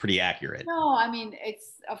it pretty accurate? No, I mean,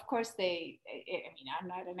 it's, of course I'm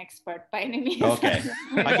not an expert by any means. Okay.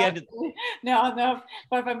 I get it. No,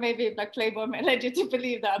 but maybe like Playboy may lead you to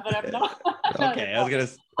believe that, but I'm not. Okay, I was gonna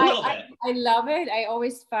a little bit. I love it. I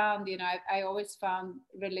always found, I always found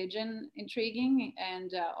religion intriguing,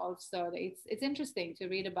 and also it's interesting to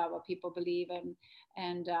read about what people believe,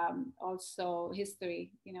 and also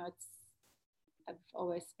history. I've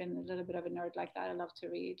always been a little bit of a nerd like that. I love to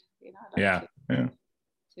read,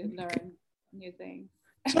 to learn new things.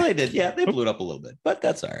 So they did, they blew it up a little bit, but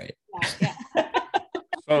that's all right. Yeah.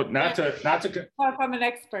 So not to I'm an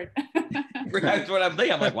expert. That's what I'm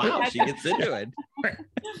thinking. I'm like, wow, she gets into it,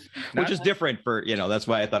 which is different for that's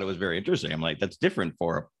why I thought it was very interesting. I'm like, that's different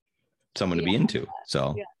for someone to be into.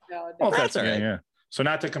 So that's all right. Yeah. So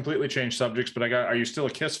not to completely change subjects, but are you still a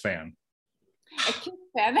Kiss fan? A Kiss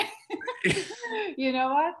fan. You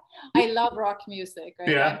know what? I love rock music. Right?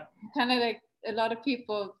 Yeah. Kind of like a lot of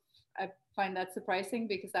people, I find that surprising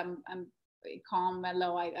because I'm calm,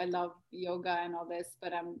 mellow. I love yoga and all this,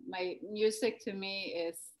 but my music to me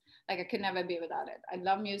is like I could never be without it. I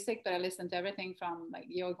love music, but I listen to everything from like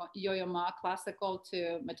Yo-Yo Ma classical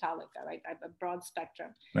to Metallica. Right? I have a broad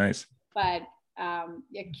spectrum. Nice. But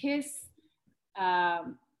Kiss.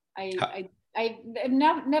 I've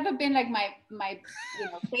never been like my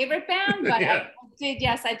favorite band, but I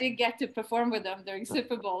did get to perform with them during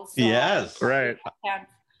Super Bowl. So yes, right.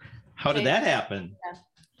 How did that happen? Yeah.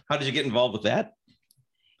 How did you get involved with that?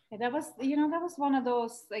 That was one of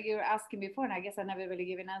those, like you were asking before, and I guess I never really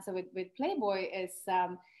gave an answer with Playboy, is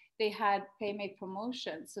they had Playmate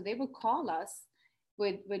promotions. So they would call us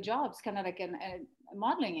with jobs, kind of like a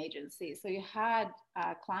modeling agency. So you had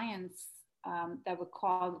clients that would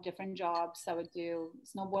call different jobs. I would do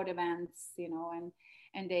snowboard events, and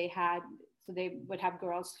they would have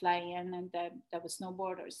girls fly in, and that would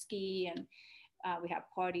snowboard or ski, and we have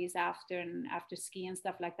parties after ski and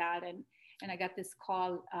stuff like that. And I got this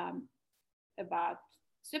call about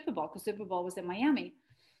Super Bowl, because Super Bowl was in Miami.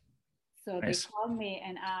 So nice. They called me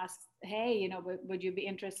and asked, hey, would you be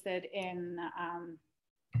interested in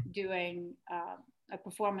doing a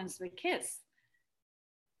performance with Kiss?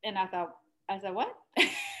 And I said, what?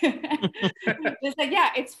 It's like, yeah,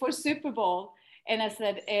 it's for Super Bowl. And I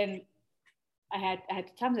said, and I had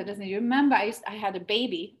to tell them, doesn't you remember I had a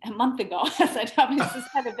baby a month ago? I said, I just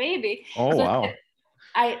had a baby. Oh, so wow.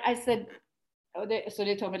 I said, so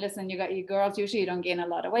they told me, listen, you girls, usually you don't gain a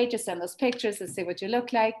lot of weight, just send us pictures and see what you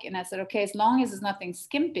look like. And I said, okay, as long as it's nothing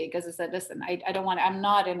skimpy, because I said, listen, I don't want, I'm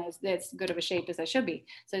not in as good of a shape as I should be.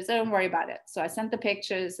 So I said, don't worry about it. So I sent the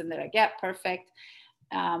pictures, and they're like, yeah, perfect.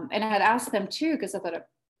 And I had asked them too, because I thought,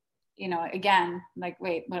 again, like,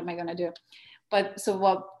 wait, what am I going to do? But so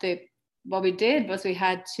what we did was we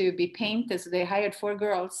had to be painted. So they hired 4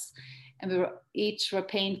 girls, and we each were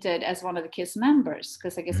painted as one of the Kiss members,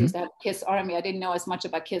 because I guess they used to have Kiss Army. I didn't know as much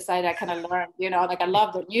about Kiss. I kind of learned, like I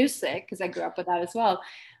love the music because I grew up with that as well.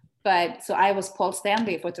 But so I was Paul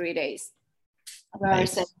Stanley for 3 days.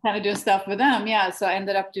 Nice. I was kind of doing stuff with them. Yeah. So I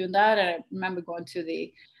ended up doing that. And I remember going to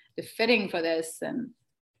the fitting for this, and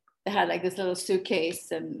they had like this little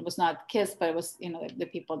suitcase, and it was not Kiss, but it was, the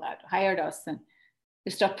people that hired us. And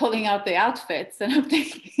they start pulling out the outfits, and I'm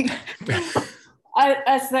thinking,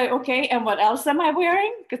 I said, okay, and what else am I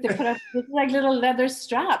wearing? Because they put up like little leather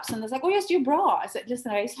straps, and it's like, oh yes, your bra. I said,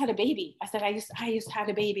 listen, I just had a baby. I said, I just had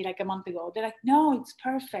a baby like a month ago. They're like, no, it's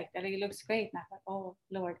perfect. I think it looks great. And I thought, oh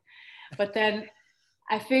Lord. But then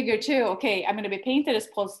I figured too, okay, I'm going to be painted as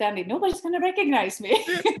Paul Stanley. Nobody's going to recognize me.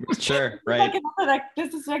 Sure, right. like,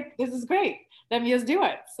 this is great. Let me just do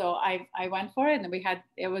it. So I went for it, and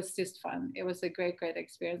it was just fun. It was a great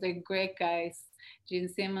experience. They're great guys. Gene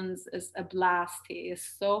Simmons is a blast. He is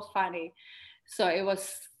so funny. So it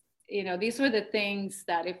was, these were the things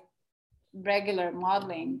that if regular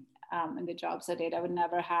modeling in the jobs I did, I would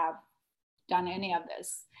never have done any of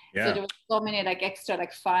this. Yeah. So there was so many like extra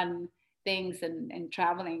like fun things and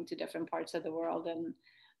traveling to different parts of the world and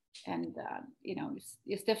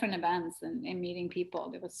it's different events and meeting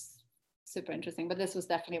people. It was super interesting, but this was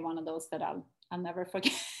definitely one of those that I'll never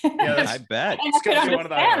forget. Yeah, I bet. And I could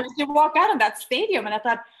understand you walk out of that stadium, and I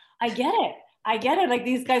thought, I get it. Like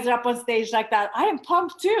these guys are up on stage like that. I am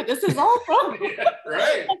pumped too. This is awesome. Yeah,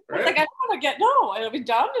 right. Like I don't want to are we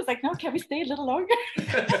done? It's like, no, can we stay a little longer?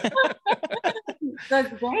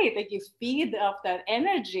 That's great. Like you feed off that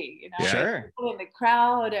energy, Sure. People in the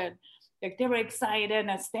crowd, and like they were excited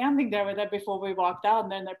and standing there with them before we walked out,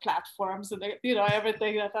 and then their platforms and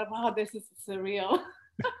everything. I thought, wow, this is surreal.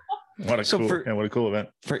 What a cool event.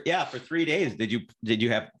 For 3 days. Did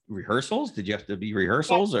you have rehearsals? Did you have to be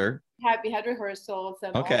rehearsals or? We had rehearsals,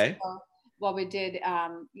 and okay. Also what we did,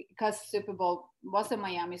 because Super Bowl was in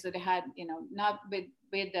Miami, so they had, not with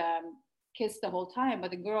kids the whole time,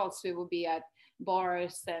 but the girls, we would be at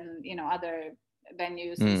bars and, other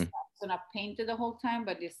venues and stuff. So not painted the whole time,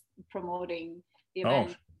 but just promoting the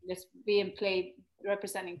event, just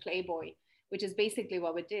representing Playboy, which is basically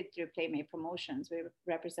what we did through Playmate Promotions. We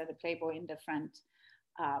represented Playboy in different,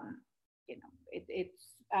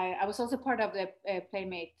 I was also part of the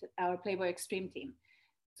our Playboy Extreme team.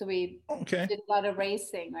 So we did a lot of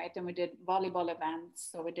racing, right? And we did volleyball events.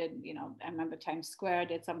 So we did, I remember Times Square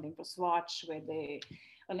did something for Swatch with the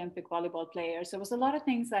Olympic volleyball players. So it was a lot of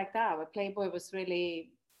things like that, where Playboy was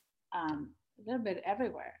really a little bit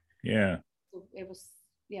everywhere. Yeah. So it was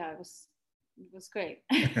great.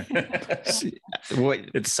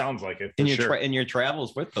 It sounds like it. In your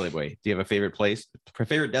travels with Playboy, do you have a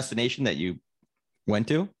favorite destination that you went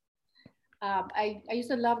to? I used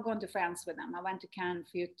to love going to France with them. I went to Cannes a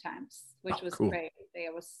few times, which was great.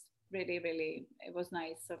 It was really, really, it was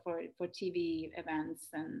nice. So for TV events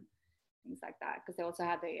and things like that, because they also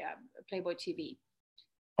had the Playboy TV.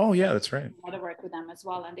 Oh yeah, that's right. I had to work with them as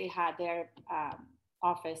well, and they had their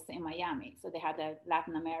office in Miami. So they had the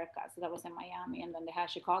Latin America, so that was in Miami, and then they had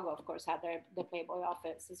Chicago, of course, had the Playboy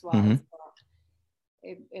office as well. Mm-hmm. So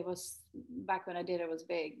it was, back when I did, it was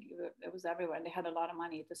big. It was everywhere. They had a lot of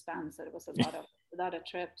money to spend, so it was a lot of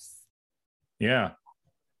trips. Yeah,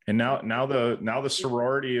 and now the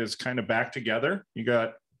sorority is kind of back together. You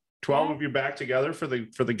got 12 of you back together for the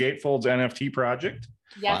Gatefolds NFT project.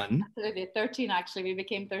 Yes, absolutely. 13 actually. We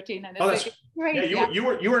became 13, and that's great. Yeah, you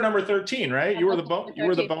were number 13, right? You were the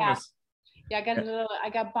bonus. Yeah, I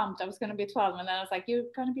got bumped. I was going to be 12, and then I was like, "You're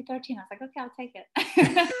going to be 13." I was like, "Okay, I'll take it."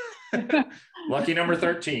 Lucky number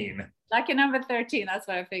 13. Lucky number 13. That's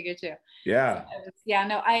what I figured too. Yeah. So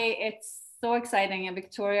it's so exciting. And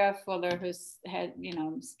Victoria Fuller, who's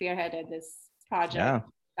spearheaded this project,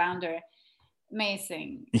 founder,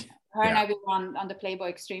 amazing. Her and I were on the Playboy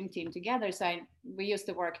Extreme team together. So we used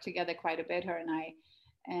to work together quite a bit, her and I,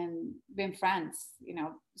 and been friends,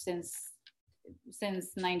 since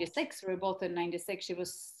 96. We were both in 96. She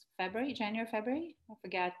was January, February. I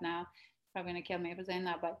forget now. Probably gonna kill me for saying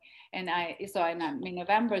that, but I'm in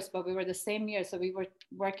November, but we were the same year. So we were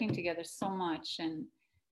working together so much. And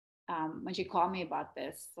when she called me about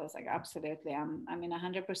this, I was like, absolutely, I'm in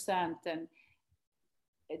 100%. And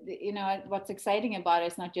what's exciting about it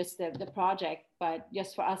is not just the project, but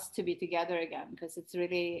just for us to be together again, because it's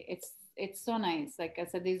really, it's so nice. Like I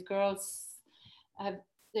said, these girls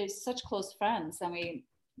they're such close friends, and we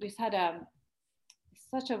just had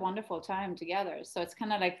such a wonderful time together. So it's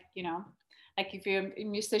kind of like, like if you're a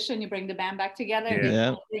musician, you bring the band back together,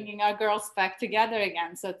 we're bringing our girls back together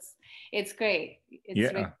again. So it's great.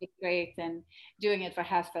 It's really great. And doing it for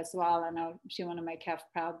Hef as well. I know she wanted to make Hef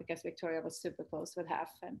proud, because Victoria was super close with Hef,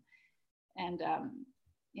 and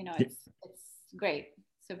it's great.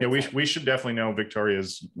 Yeah, we should definitely know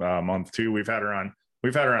Victoria's month too. We've had her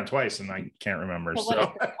on twice, and I can't remember.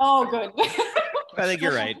 So. Oh, good. I think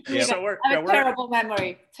you're right. Yeah. So we're terrible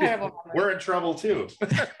memory. We're in trouble too.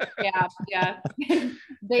 Yeah.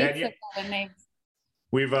 Dates and names.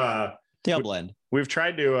 We've tail blend. We've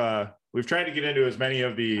tried to we've tried to get into as many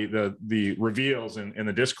of the reveals in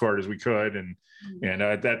the Discord as we could, and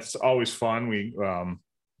that's always fun. We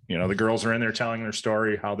the girls are in there telling their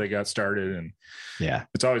story, how they got started, and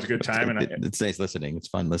it's always a good time. And it's nice listening. It's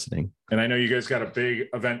fun listening. And I know you guys got a big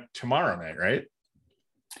event tomorrow night, right?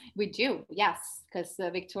 We do, yes, because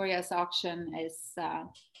Victoria's auction is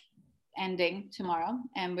ending tomorrow,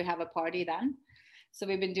 and we have a party then. So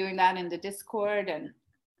we've been doing that in the Discord and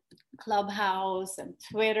Clubhouse and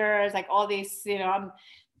Twitter. It's like all these, I'm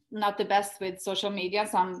not the best with social media,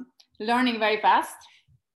 so I'm learning very fast.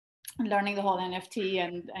 I'm learning the whole NFT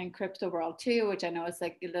and crypto world too, which I know is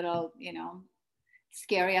like a little,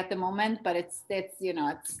 scary at the moment, but it's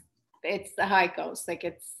how it goes. Like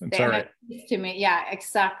it's all right. To me. Yeah,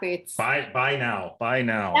 exactly. It's buy now.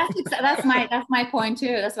 That's my point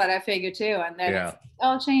too. That's what I figure too. And then it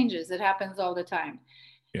all changes. It happens all the time.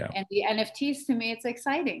 Yeah. And the NFTs, to me, it's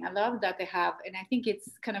exciting. I love that they have, and I think it's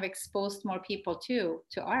kind of exposed more people to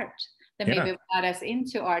art that maybe not as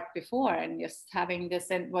into art before, and just having this,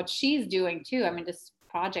 and what she's doing too. I mean, this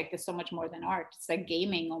project is so much more than art. It's like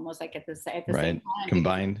gaming almost, like at the same time.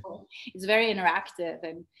 Combined. It's very interactive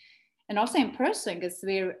and also in person, because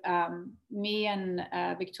we're me and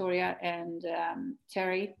Victoria and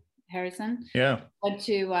Terry Eriksson went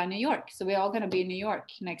to New York. So we're all going to be in New York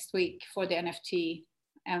next week for the NFT.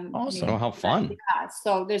 Awesome. How fun. Yeah.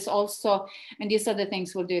 So there's also, and these are the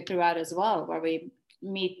things we'll do throughout as well, where we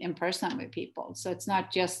meet in person with people. So it's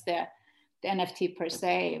not just the NFT per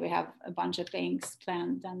se. We have a bunch of things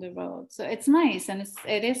planned down the road. So it's nice. And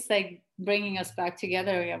it is like bringing us back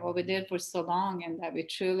together, what we did for so long, and that we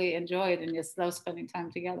truly enjoyed and just love spending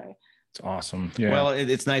time together. It's awesome. Yeah. Well,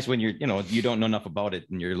 it's nice when you're, you don't know enough about it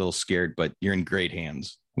and you're a little scared, but you're in great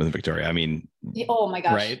hands with Victoria. I mean, oh my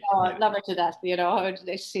gosh, right? I love her to death.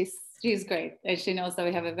 She's great, and she knows that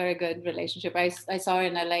we have a very good relationship. I saw her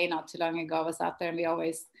in LA not too long ago. I was out there, and we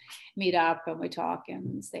always meet up and we talk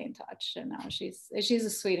and stay in touch. And now she's a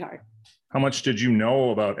sweetheart. How much did you know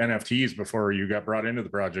about NFTs before you got brought into the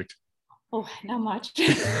project? Oh, not much.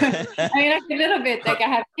 I mean, like a little bit. Like I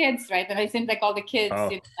have kids, right? And it seems like all the kids,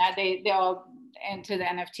 they all into the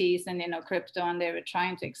NFTs and crypto, and they were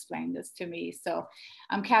trying to explain this to me. So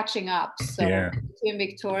I'm catching up. So between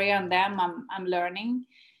Victoria and them, I'm learning,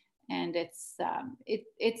 and it's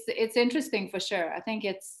interesting for sure. I think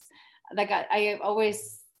it's like I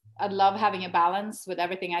love having a balance with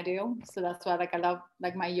everything I do. So that's why I love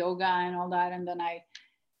my yoga and all that. And then I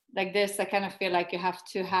kind of feel like you have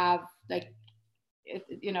to have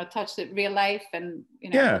touch the real life and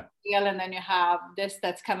real, and then you have this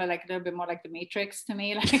that's kind of like a little bit more like the Matrix to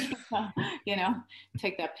me,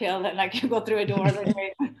 take that pill and you go through a door.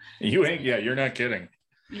 You're not kidding.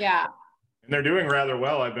 Yeah. And they're doing rather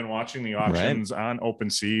well. I've been watching the auctions on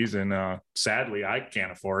OpenSeas, and sadly I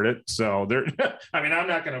can't afford it. So they're I mean, I'm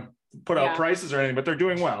not going to put out prices or anything, but they're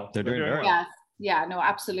doing well. They're doing well. Yes. Yeah, no,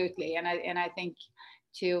 absolutely. And I think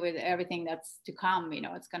too, with everything that's to come,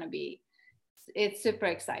 it's going to be, it's super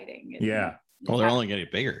exciting. Well, they're only getting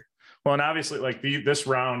bigger. Well, and obviously this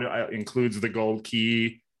round includes the gold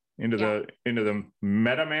key into the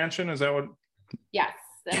meta mansion. Is that what? Yes.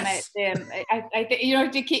 I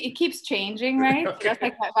it keeps changing, right? Okay. That's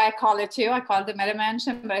like what I call it too. I call it the meta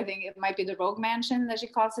mansion, but I think it might be the rogue mansion that she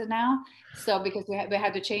calls it now. So because we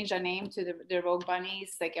had to change our name to the rogue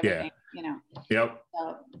bunnies, like everything, Yep.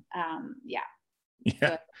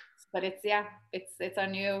 So, but it's our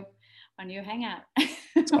new hangout.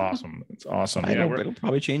 It's awesome. It's awesome. It'll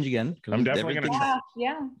probably change again. I'm definitely going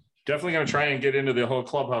to definitely going to try and get into the whole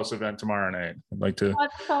clubhouse event tomorrow night. I'd like to. Oh,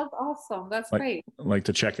 that sounds awesome. That's great. I'd like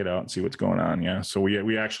to check it out and see what's going on. Yeah. So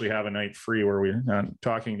we actually have a night free where we're not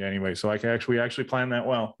talking to anybody. So we actually planned that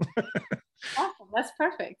well. Awesome. That's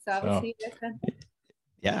perfect. So I will see you guys then.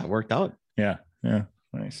 Yeah, it worked out. Yeah.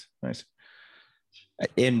 Nice.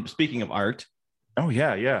 And speaking of art. Oh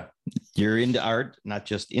yeah. You're into art, not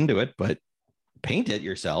just into it, but paint it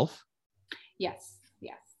yourself. Yes.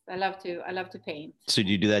 I love to paint. So do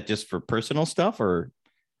you do that just for personal stuff, or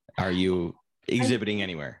are you exhibiting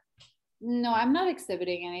anywhere? No, I'm not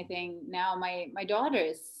exhibiting anything now. My daughter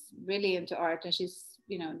is really into art, and she's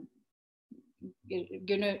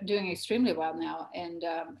doing extremely well now, and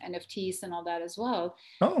NFTs and all that as well.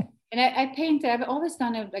 Oh. And I paint. I've always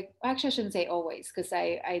done it. Actually, I shouldn't say always, because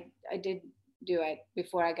I did do it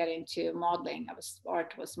before I got into modeling.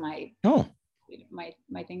 Art was my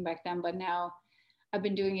thing back then, but now I've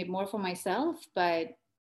been doing it more for myself. But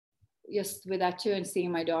just with that too, and seeing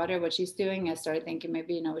my daughter, what she's doing, I started thinking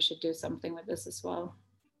maybe we should do something with this as well.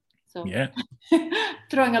 So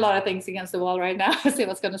throwing a lot of things against the wall right now, see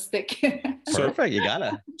what's going to stick. Perfect. You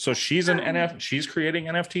gotta. So she's she's creating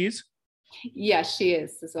NFTs. Yes, she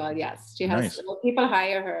is as well. Yes, she has. Nice. Well, people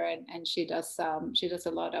hire her, and she does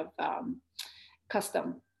a lot of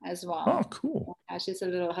custom as well. Oh, cool. Yeah, she's a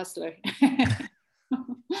little hustler.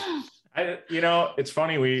 It's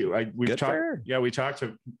funny. We've talked. Yeah, we talked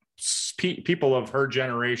to people of her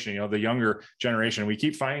generation. The younger generation. We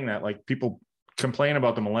keep finding that like people complain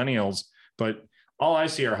about the millennials, but all I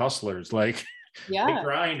see are hustlers. Like yeah, they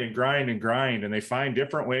grind and grind and grind, and they find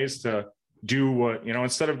different ways to do what,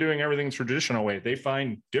 instead of doing everything traditional way, they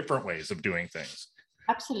find different ways of doing things.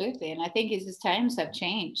 Absolutely. And I think it's just times have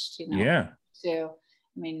changed, Yeah. So,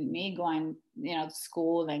 I mean, me going, to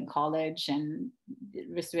school and college and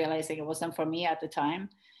just realizing it wasn't for me at the time.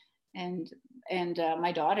 And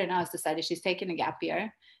my daughter now has decided she's taking a gap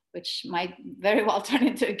year, which might very well turn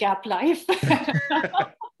into a gap life.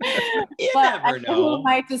 You but never know. Who am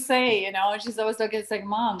I to say, she's always looking, it's like,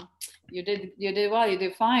 Mom, you did well, you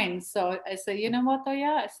did fine. So I said, you know what though,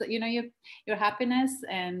 yeah, so, your happiness,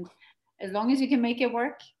 and as long as you can make it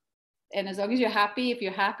work, and as long as you're happy, if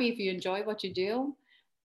you enjoy what you do,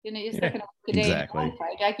 you're stuck in today. Exactly. Life,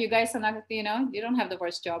 right? Like you guys are not, you don't have the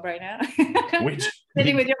worst job right now.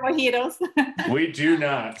 Sitting with your mojitos. We do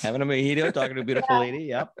not. Having a mojito, talking to a beautiful lady.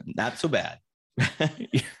 Yep. Not so bad.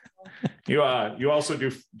 You also do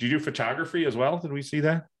you do photography as well? Did we see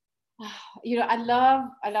that? I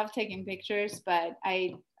love taking pictures, but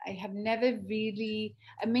I have never really,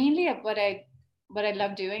 mainly what I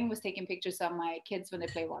love doing was taking pictures of my kids when they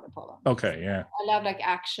play water polo. Okay, yeah. I love like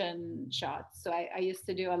action shots. So I used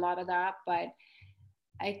to do a lot of that, but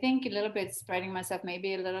I think a little bit spreading myself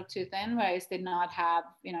maybe a little too thin, where I used to not have,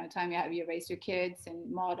 time you raise your kids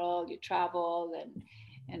and model, you travel,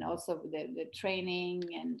 and also the training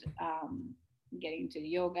and getting to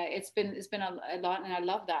yoga. It's been a lot, and I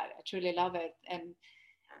love that. I truly love it.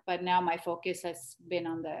 But now my focus has been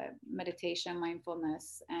on the meditation,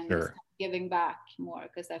 mindfulness, and sure. Giving back more,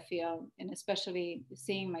 because I feel, and especially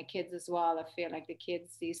seeing my kids as well, I feel like the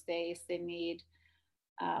kids these days, they need,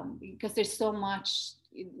 because there's so much,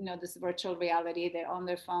 this virtual reality, they're on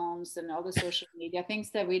their phones and all the social media,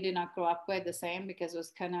 things that we did not grow up with the same, because it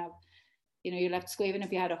was kind of, you left school, even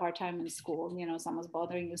if you had a hard time in school, someone's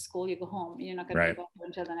bothering you in school, you go home, you're not going to go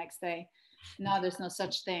until the next day. No, there's no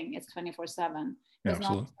such thing. It's 24/7. There's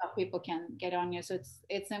no stuff people can get on you. So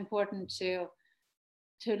it's important to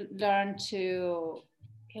learn to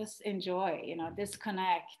just enjoy,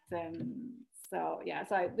 disconnect. And so, yeah,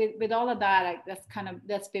 so with all of that,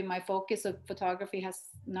 that's been my focus. Of photography has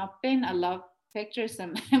not been. I love pictures,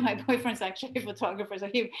 and my boyfriend's actually a photographer, so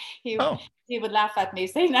he would laugh at me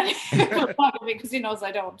saying that photography, because he knows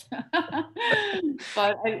I don't.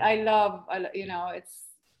 But I love, it's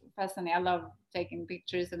fascinating. I love taking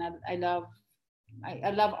pictures, and I love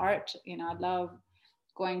art. I love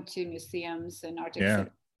going to museums and art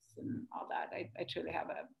exhibits and all that. I truly have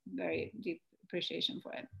a very deep appreciation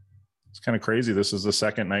for it. It's kind of crazy. This is the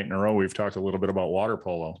second night in a row we've talked a little bit about water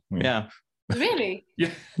polo. Yeah. Really?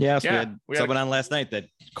 Yeah. So we had someone on last night that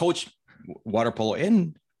coached water polo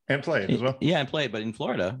and played as well. Yeah, and played, but in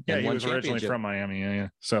Florida. Yeah, he was originally from Miami. Yeah.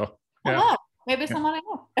 So. Yeah. Oh, maybe someone I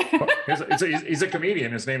know. Well, he's a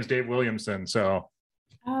comedian. His name's Dave Williamson. So.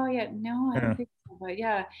 Oh yeah, no, I don't think so, but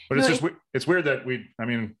yeah. But it's weird that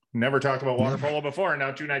never talked about water polo before, and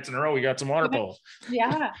now 2 nights in a row we got some water polo.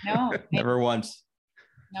 Yeah, no. Never once.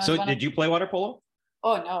 No, so did you play water polo?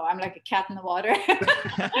 Oh no, I'm like a cat in the water.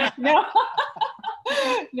 No.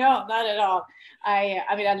 No, not at all.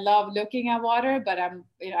 I mean, I love looking at water, but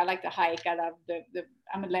I like to hike. I love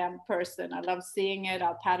I'm a land person. I love seeing it.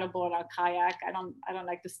 I'll paddleboard, I'll kayak. I don't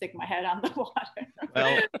like to stick my head on the water.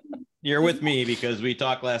 Well, you're with me, because we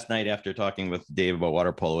talked last night after talking with Dave about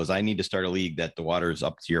water polo. Is I need to start a league that the water is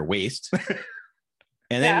up to your waist,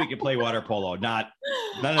 and then we can play water polo. None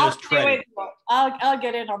of this treading. I'll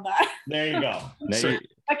get in on that. There you go.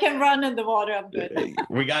 I can run in the water. I'm good.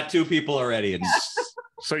 We got 2 people already. And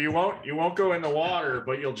so you won't go in the water,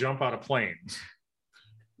 but you'll jump out of planes.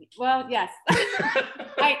 Well, yes.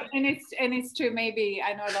 And it's true. Maybe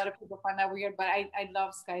I know a lot of people find that weird, but I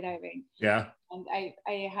love skydiving. Yeah. And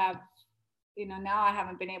I have, now I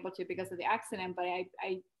haven't been able to because of the accident, but I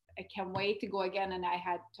can't wait to go again. And I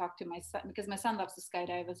had talked to my son, because my son loves to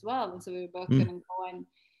skydive as well. And so we were both going to go and,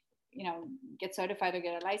 get certified or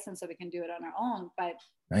get a license so we can do it on our own. But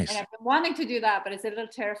nice. And I've been wanting to do that, but it's a little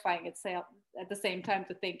terrifying at the same time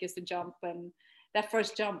to think is to jump. And that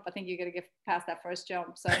first jump, I think you're going to get past that first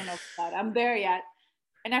jump. So I don't know if I'm there yet.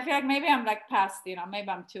 And I feel like maybe I'm like past, maybe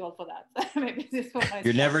I'm too old for that. Maybe this is what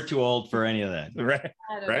You're never too old for any of that.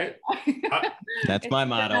 Right. That's my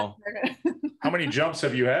motto. How many jumps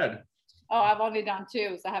have you had? Oh, I've only done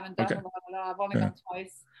 2, so I haven't done a lot. I've only done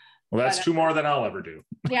twice. Well, that's two more than I'll ever do.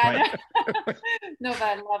 Yeah. Right. No, but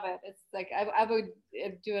I love it. It's like I would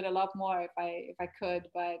do it a lot more if I could,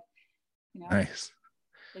 but you know. Nice.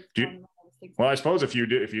 Well, I suppose if you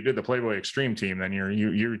did the Playboy Extreme team, then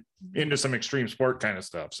you're into some extreme sport kind of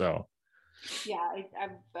stuff. So yeah,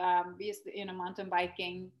 we used to, mountain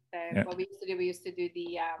biking. What we used to do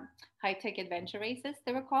the high-tech adventure races,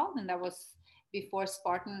 they were called, and that was before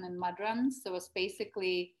Spartan and mud runs. So it was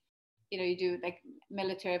basically, you do like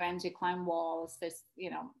military events, you climb walls, there's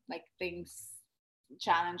like things,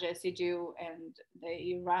 challenges you do, and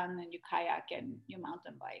you run and you kayak and you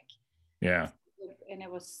mountain bike. Yeah. And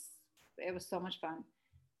it was so much fun.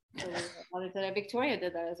 So Victoria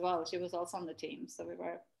did that as well. She was also on the team, so we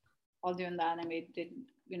were all doing that, and we did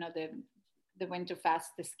the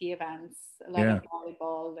Winterfest, the ski events, a lot of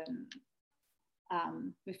volleyball,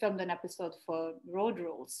 and we filmed an episode for Road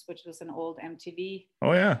Rules, which was an old MTV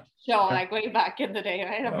show, like way back in the day,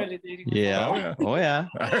 right? I'm really dating myself. Oh yeah.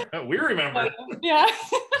 We remember. Yeah.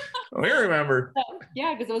 We remember.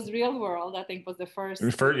 Yeah, because it was Real World, I think, was the first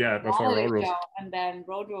before Road Rules. And then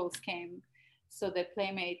Road Rules came. So the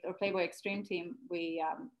Playmate or Playboy Extreme team, we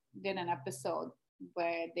did an episode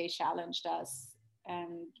where they challenged us,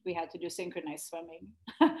 and we had to do synchronized swimming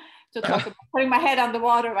to talk about putting my head on the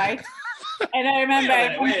water, right? And I remember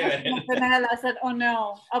I said, oh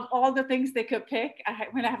no, of all the things they could pick,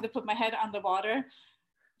 when I have to put my head underwater.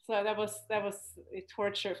 So that was a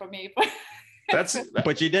torture for me.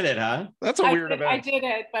 But you did it, huh? That's a weird event. I did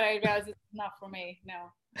it, but I realized it's not for me.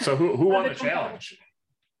 No. So who won the challenge?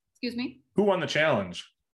 Excuse me? Who won the challenge?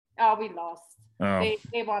 Oh, we lost. Oh.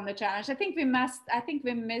 They won the challenge. I think we missed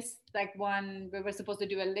like one. We were supposed to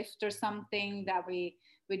do a lift or something that we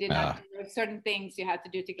did not do. Certain things you had to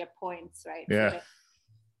do to get points, right? Yeah.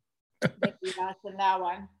 So we lost in that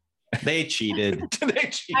one. They cheated.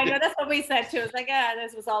 I know, that's what we said too. It's like,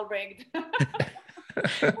 this was all rigged.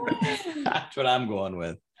 That's what I'm going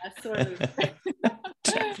with.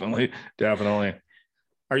 Definitely.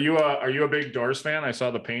 Are you a big Doors fan? I saw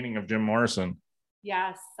the painting of Jim Morrison.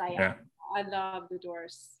 Yes, I am. Yeah. I love the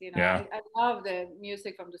Doors. Yeah. I love the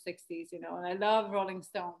music from the 60s, and I love Rolling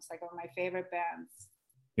Stones, like one of my favorite bands.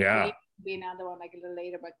 Yeah. Be another one like a little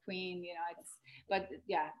later, but Queen, but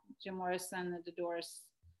yeah, Jim Morrison and the Doors.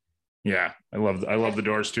 Yeah, I love the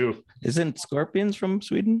Doors too. Isn't Scorpions from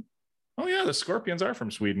Sweden? Oh yeah, the Scorpions are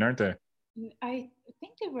from Sweden, aren't they? I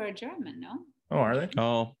think they were German, no? Oh, are they?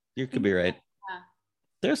 Oh, you could be right. Yeah.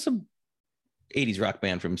 There's some 80s rock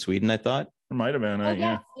band from Sweden, I thought. There might have been.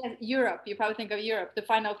 Yes, Europe. You probably think of Europe. The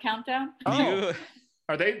Final Countdown. Oh,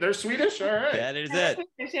 are they? They're Swedish. All right. That is it.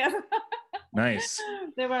 Swedish, yes. Nice.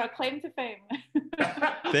 They were a claim to fame.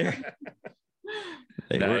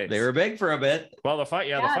 They were big for a bit. Well, the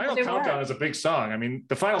Final Countdown is a big song. I mean,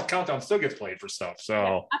 the Final Countdown still gets played for stuff. So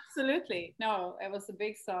yeah, absolutely. No, it was a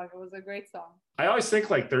big song. It was a great song. I always think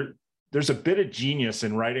like there's a bit of genius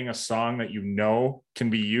in writing a song that can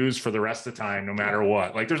be used for the rest of the time, no matter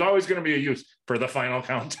what. Like there's always going to be a use for the Final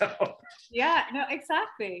Countdown. Yeah, no,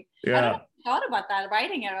 exactly. Yeah. I never thought about that,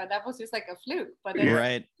 writing it. That was just like a fluke. But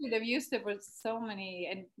they've used it for so many,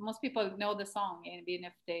 and most people know the song, even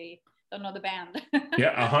if they don't know the band.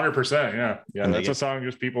 Yeah, 100%. Yeah. That's a song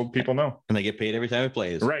just people know. And they get paid every time it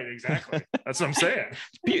plays. Right, exactly. That's what I'm saying.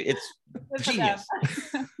 It's genius.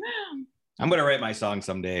 I'm going to write my song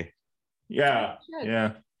someday. Yeah.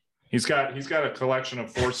 Yeah. He's got a collection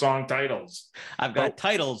of 4-song titles. I've got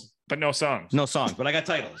titles, but no songs. No songs, but I got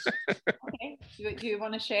titles. Okay. Do you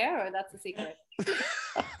want to share, or that's a secret? Is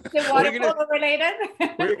it water polo related?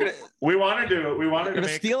 We wanted to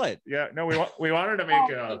steal it. Yeah. No, we wanted to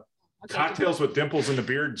make Cocktails with Dimples in the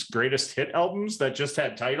Beard's greatest hit albums that just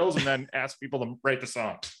had titles, and then ask people to write the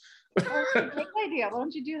song. Oh, great idea. Why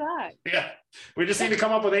don't you do that? Yeah, we just need to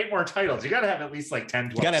come up with 8 more titles. You got to have at least like 10,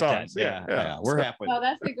 12 songs. Yeah. We're halfway. Oh,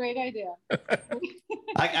 that's a great idea.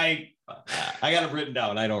 I got it written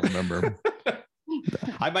down. I don't remember.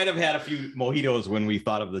 I might have had a few mojitos when we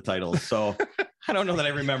thought of the titles, so I don't know that I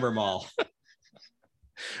remember them all.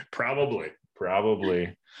 Probably.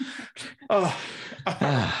 Oh.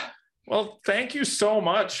 Well, thank you so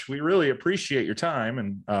much. We really appreciate your time,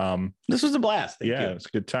 and this was a blast. Thank you. It's a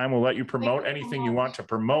good time. We'll let you promote anything you want to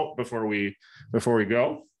promote before we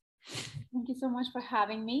go. Thank you so much for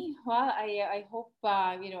having me. Well, I hope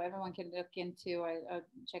everyone can look into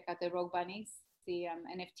check out the Rogue Bunnies, the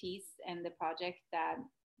NFTs, and the project that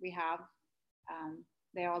we have.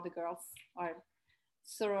 They're all the girls, our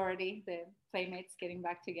sorority, the Playmates, getting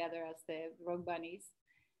back together as the Rogue Bunnies.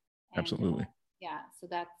 And, absolutely. So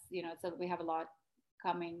that's so we have a lot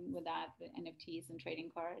coming with that, the NFTs and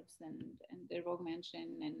trading cards and the Rogue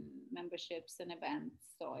Mansion and memberships and events.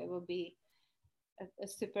 So it will be a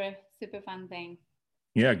super, super fun thing.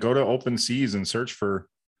 Yeah, go to OpenSeas and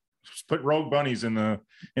put Rogue Bunnies in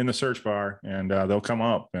the search bar, and they'll come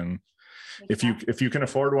up. And if you can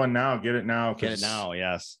afford one now, get it now. Get it now,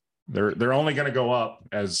 yes. They're only going to go up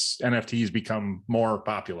as NFTs become more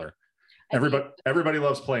popular. Everybody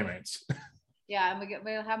loves Playmates. Yeah, and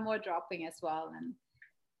we'll have more dropping as well,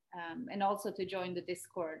 and also to join the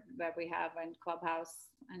Discord that we have in Clubhouse.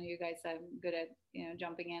 I know you guys are good at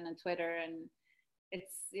jumping in on Twitter, and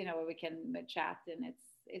it's where we can chat, and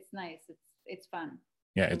it's nice. It's fun.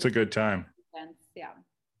 Yeah, it's a good time. Yeah.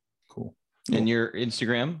 Cool. And your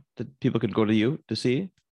Instagram that people could go to you to see?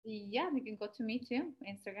 Yeah, they can go to me too.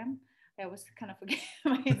 Instagram. I always kind of forget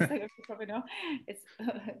my Instagram. You probably know. It's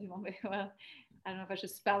well, I don't know if I should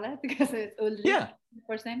spell it because it's Ulrika. Yeah.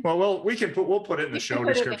 First name. Well, we'll put it in the show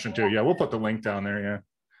description too. Yeah, we'll put the link down there.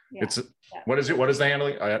 Yeah. It's what is it? What is the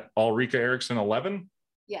handle? Ulrika Eriksson 11.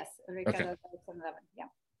 Yes, Ulrika Eriksson 11. Yeah.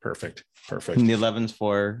 Perfect. And the 11's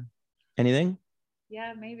for anything?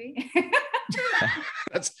 Yeah, maybe.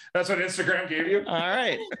 That's what Instagram gave you. All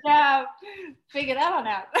right. Yeah, figure that one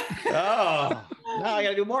out. Oh, now I got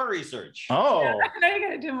to do more research. Oh, now you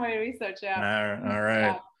got to do more research. Yeah. All right.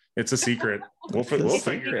 Yeah. It's a secret. We'll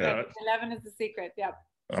figure it out. 11 is the secret. Yeah.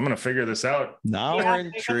 I'm gonna figure this out. Now we're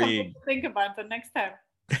intrigued. Think about it next time.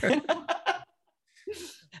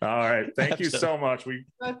 All right. Thank you so much.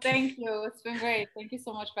 Thank you. It's been great. Thank you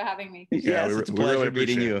so much for having me. Yeah, it's a pleasure really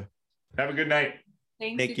meeting you. Have a good night.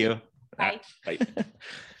 Thank you. Bye. Bye.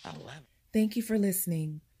 Thank you for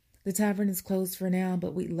listening. The tavern is closed for now,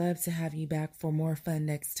 but we'd love to have you back for more fun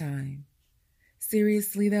next time.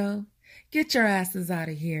 Seriously though, get your asses out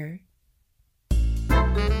of here.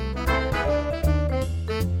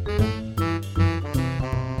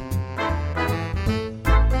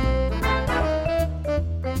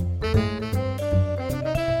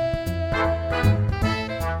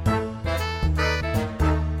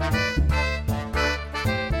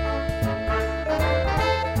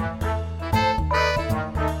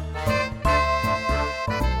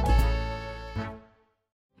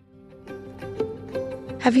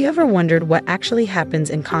 Have you ever wondered what actually happens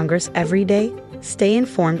in Congress every day? Stay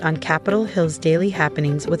informed on Capitol Hill's daily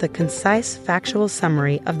happenings with a concise, factual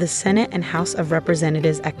summary of the Senate and House of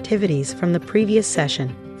Representatives activities from the previous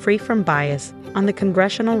session, free from bias, on the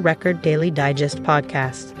Congressional Record Daily Digest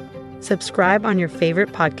podcast. Subscribe on your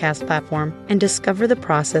favorite podcast platform and discover the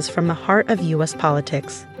process from the heart of U.S.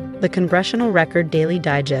 politics. The Congressional Record Daily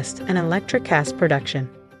Digest, an Electricast production.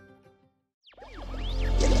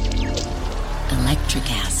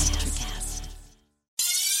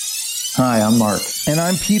 Hi, I'm Mark. And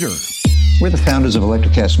I'm Peter. We're the founders of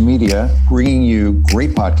Electricast Media, bringing you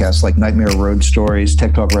great podcasts like Nightmare Road Stories,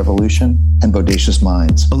 Tech Talk Revolution, and Bodacious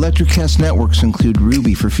Minds. Electricast networks include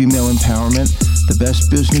Ruby for female empowerment, the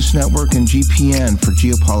Best Business Network, and GPN for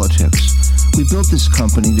geopolitics. We built this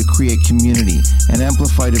company to create community and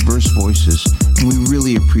amplify diverse voices, and we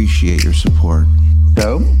really appreciate your support.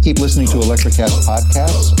 So, keep listening to Electricast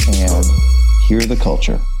podcasts and hear the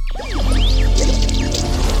culture.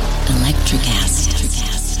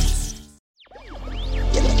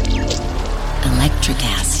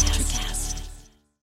 Electricast.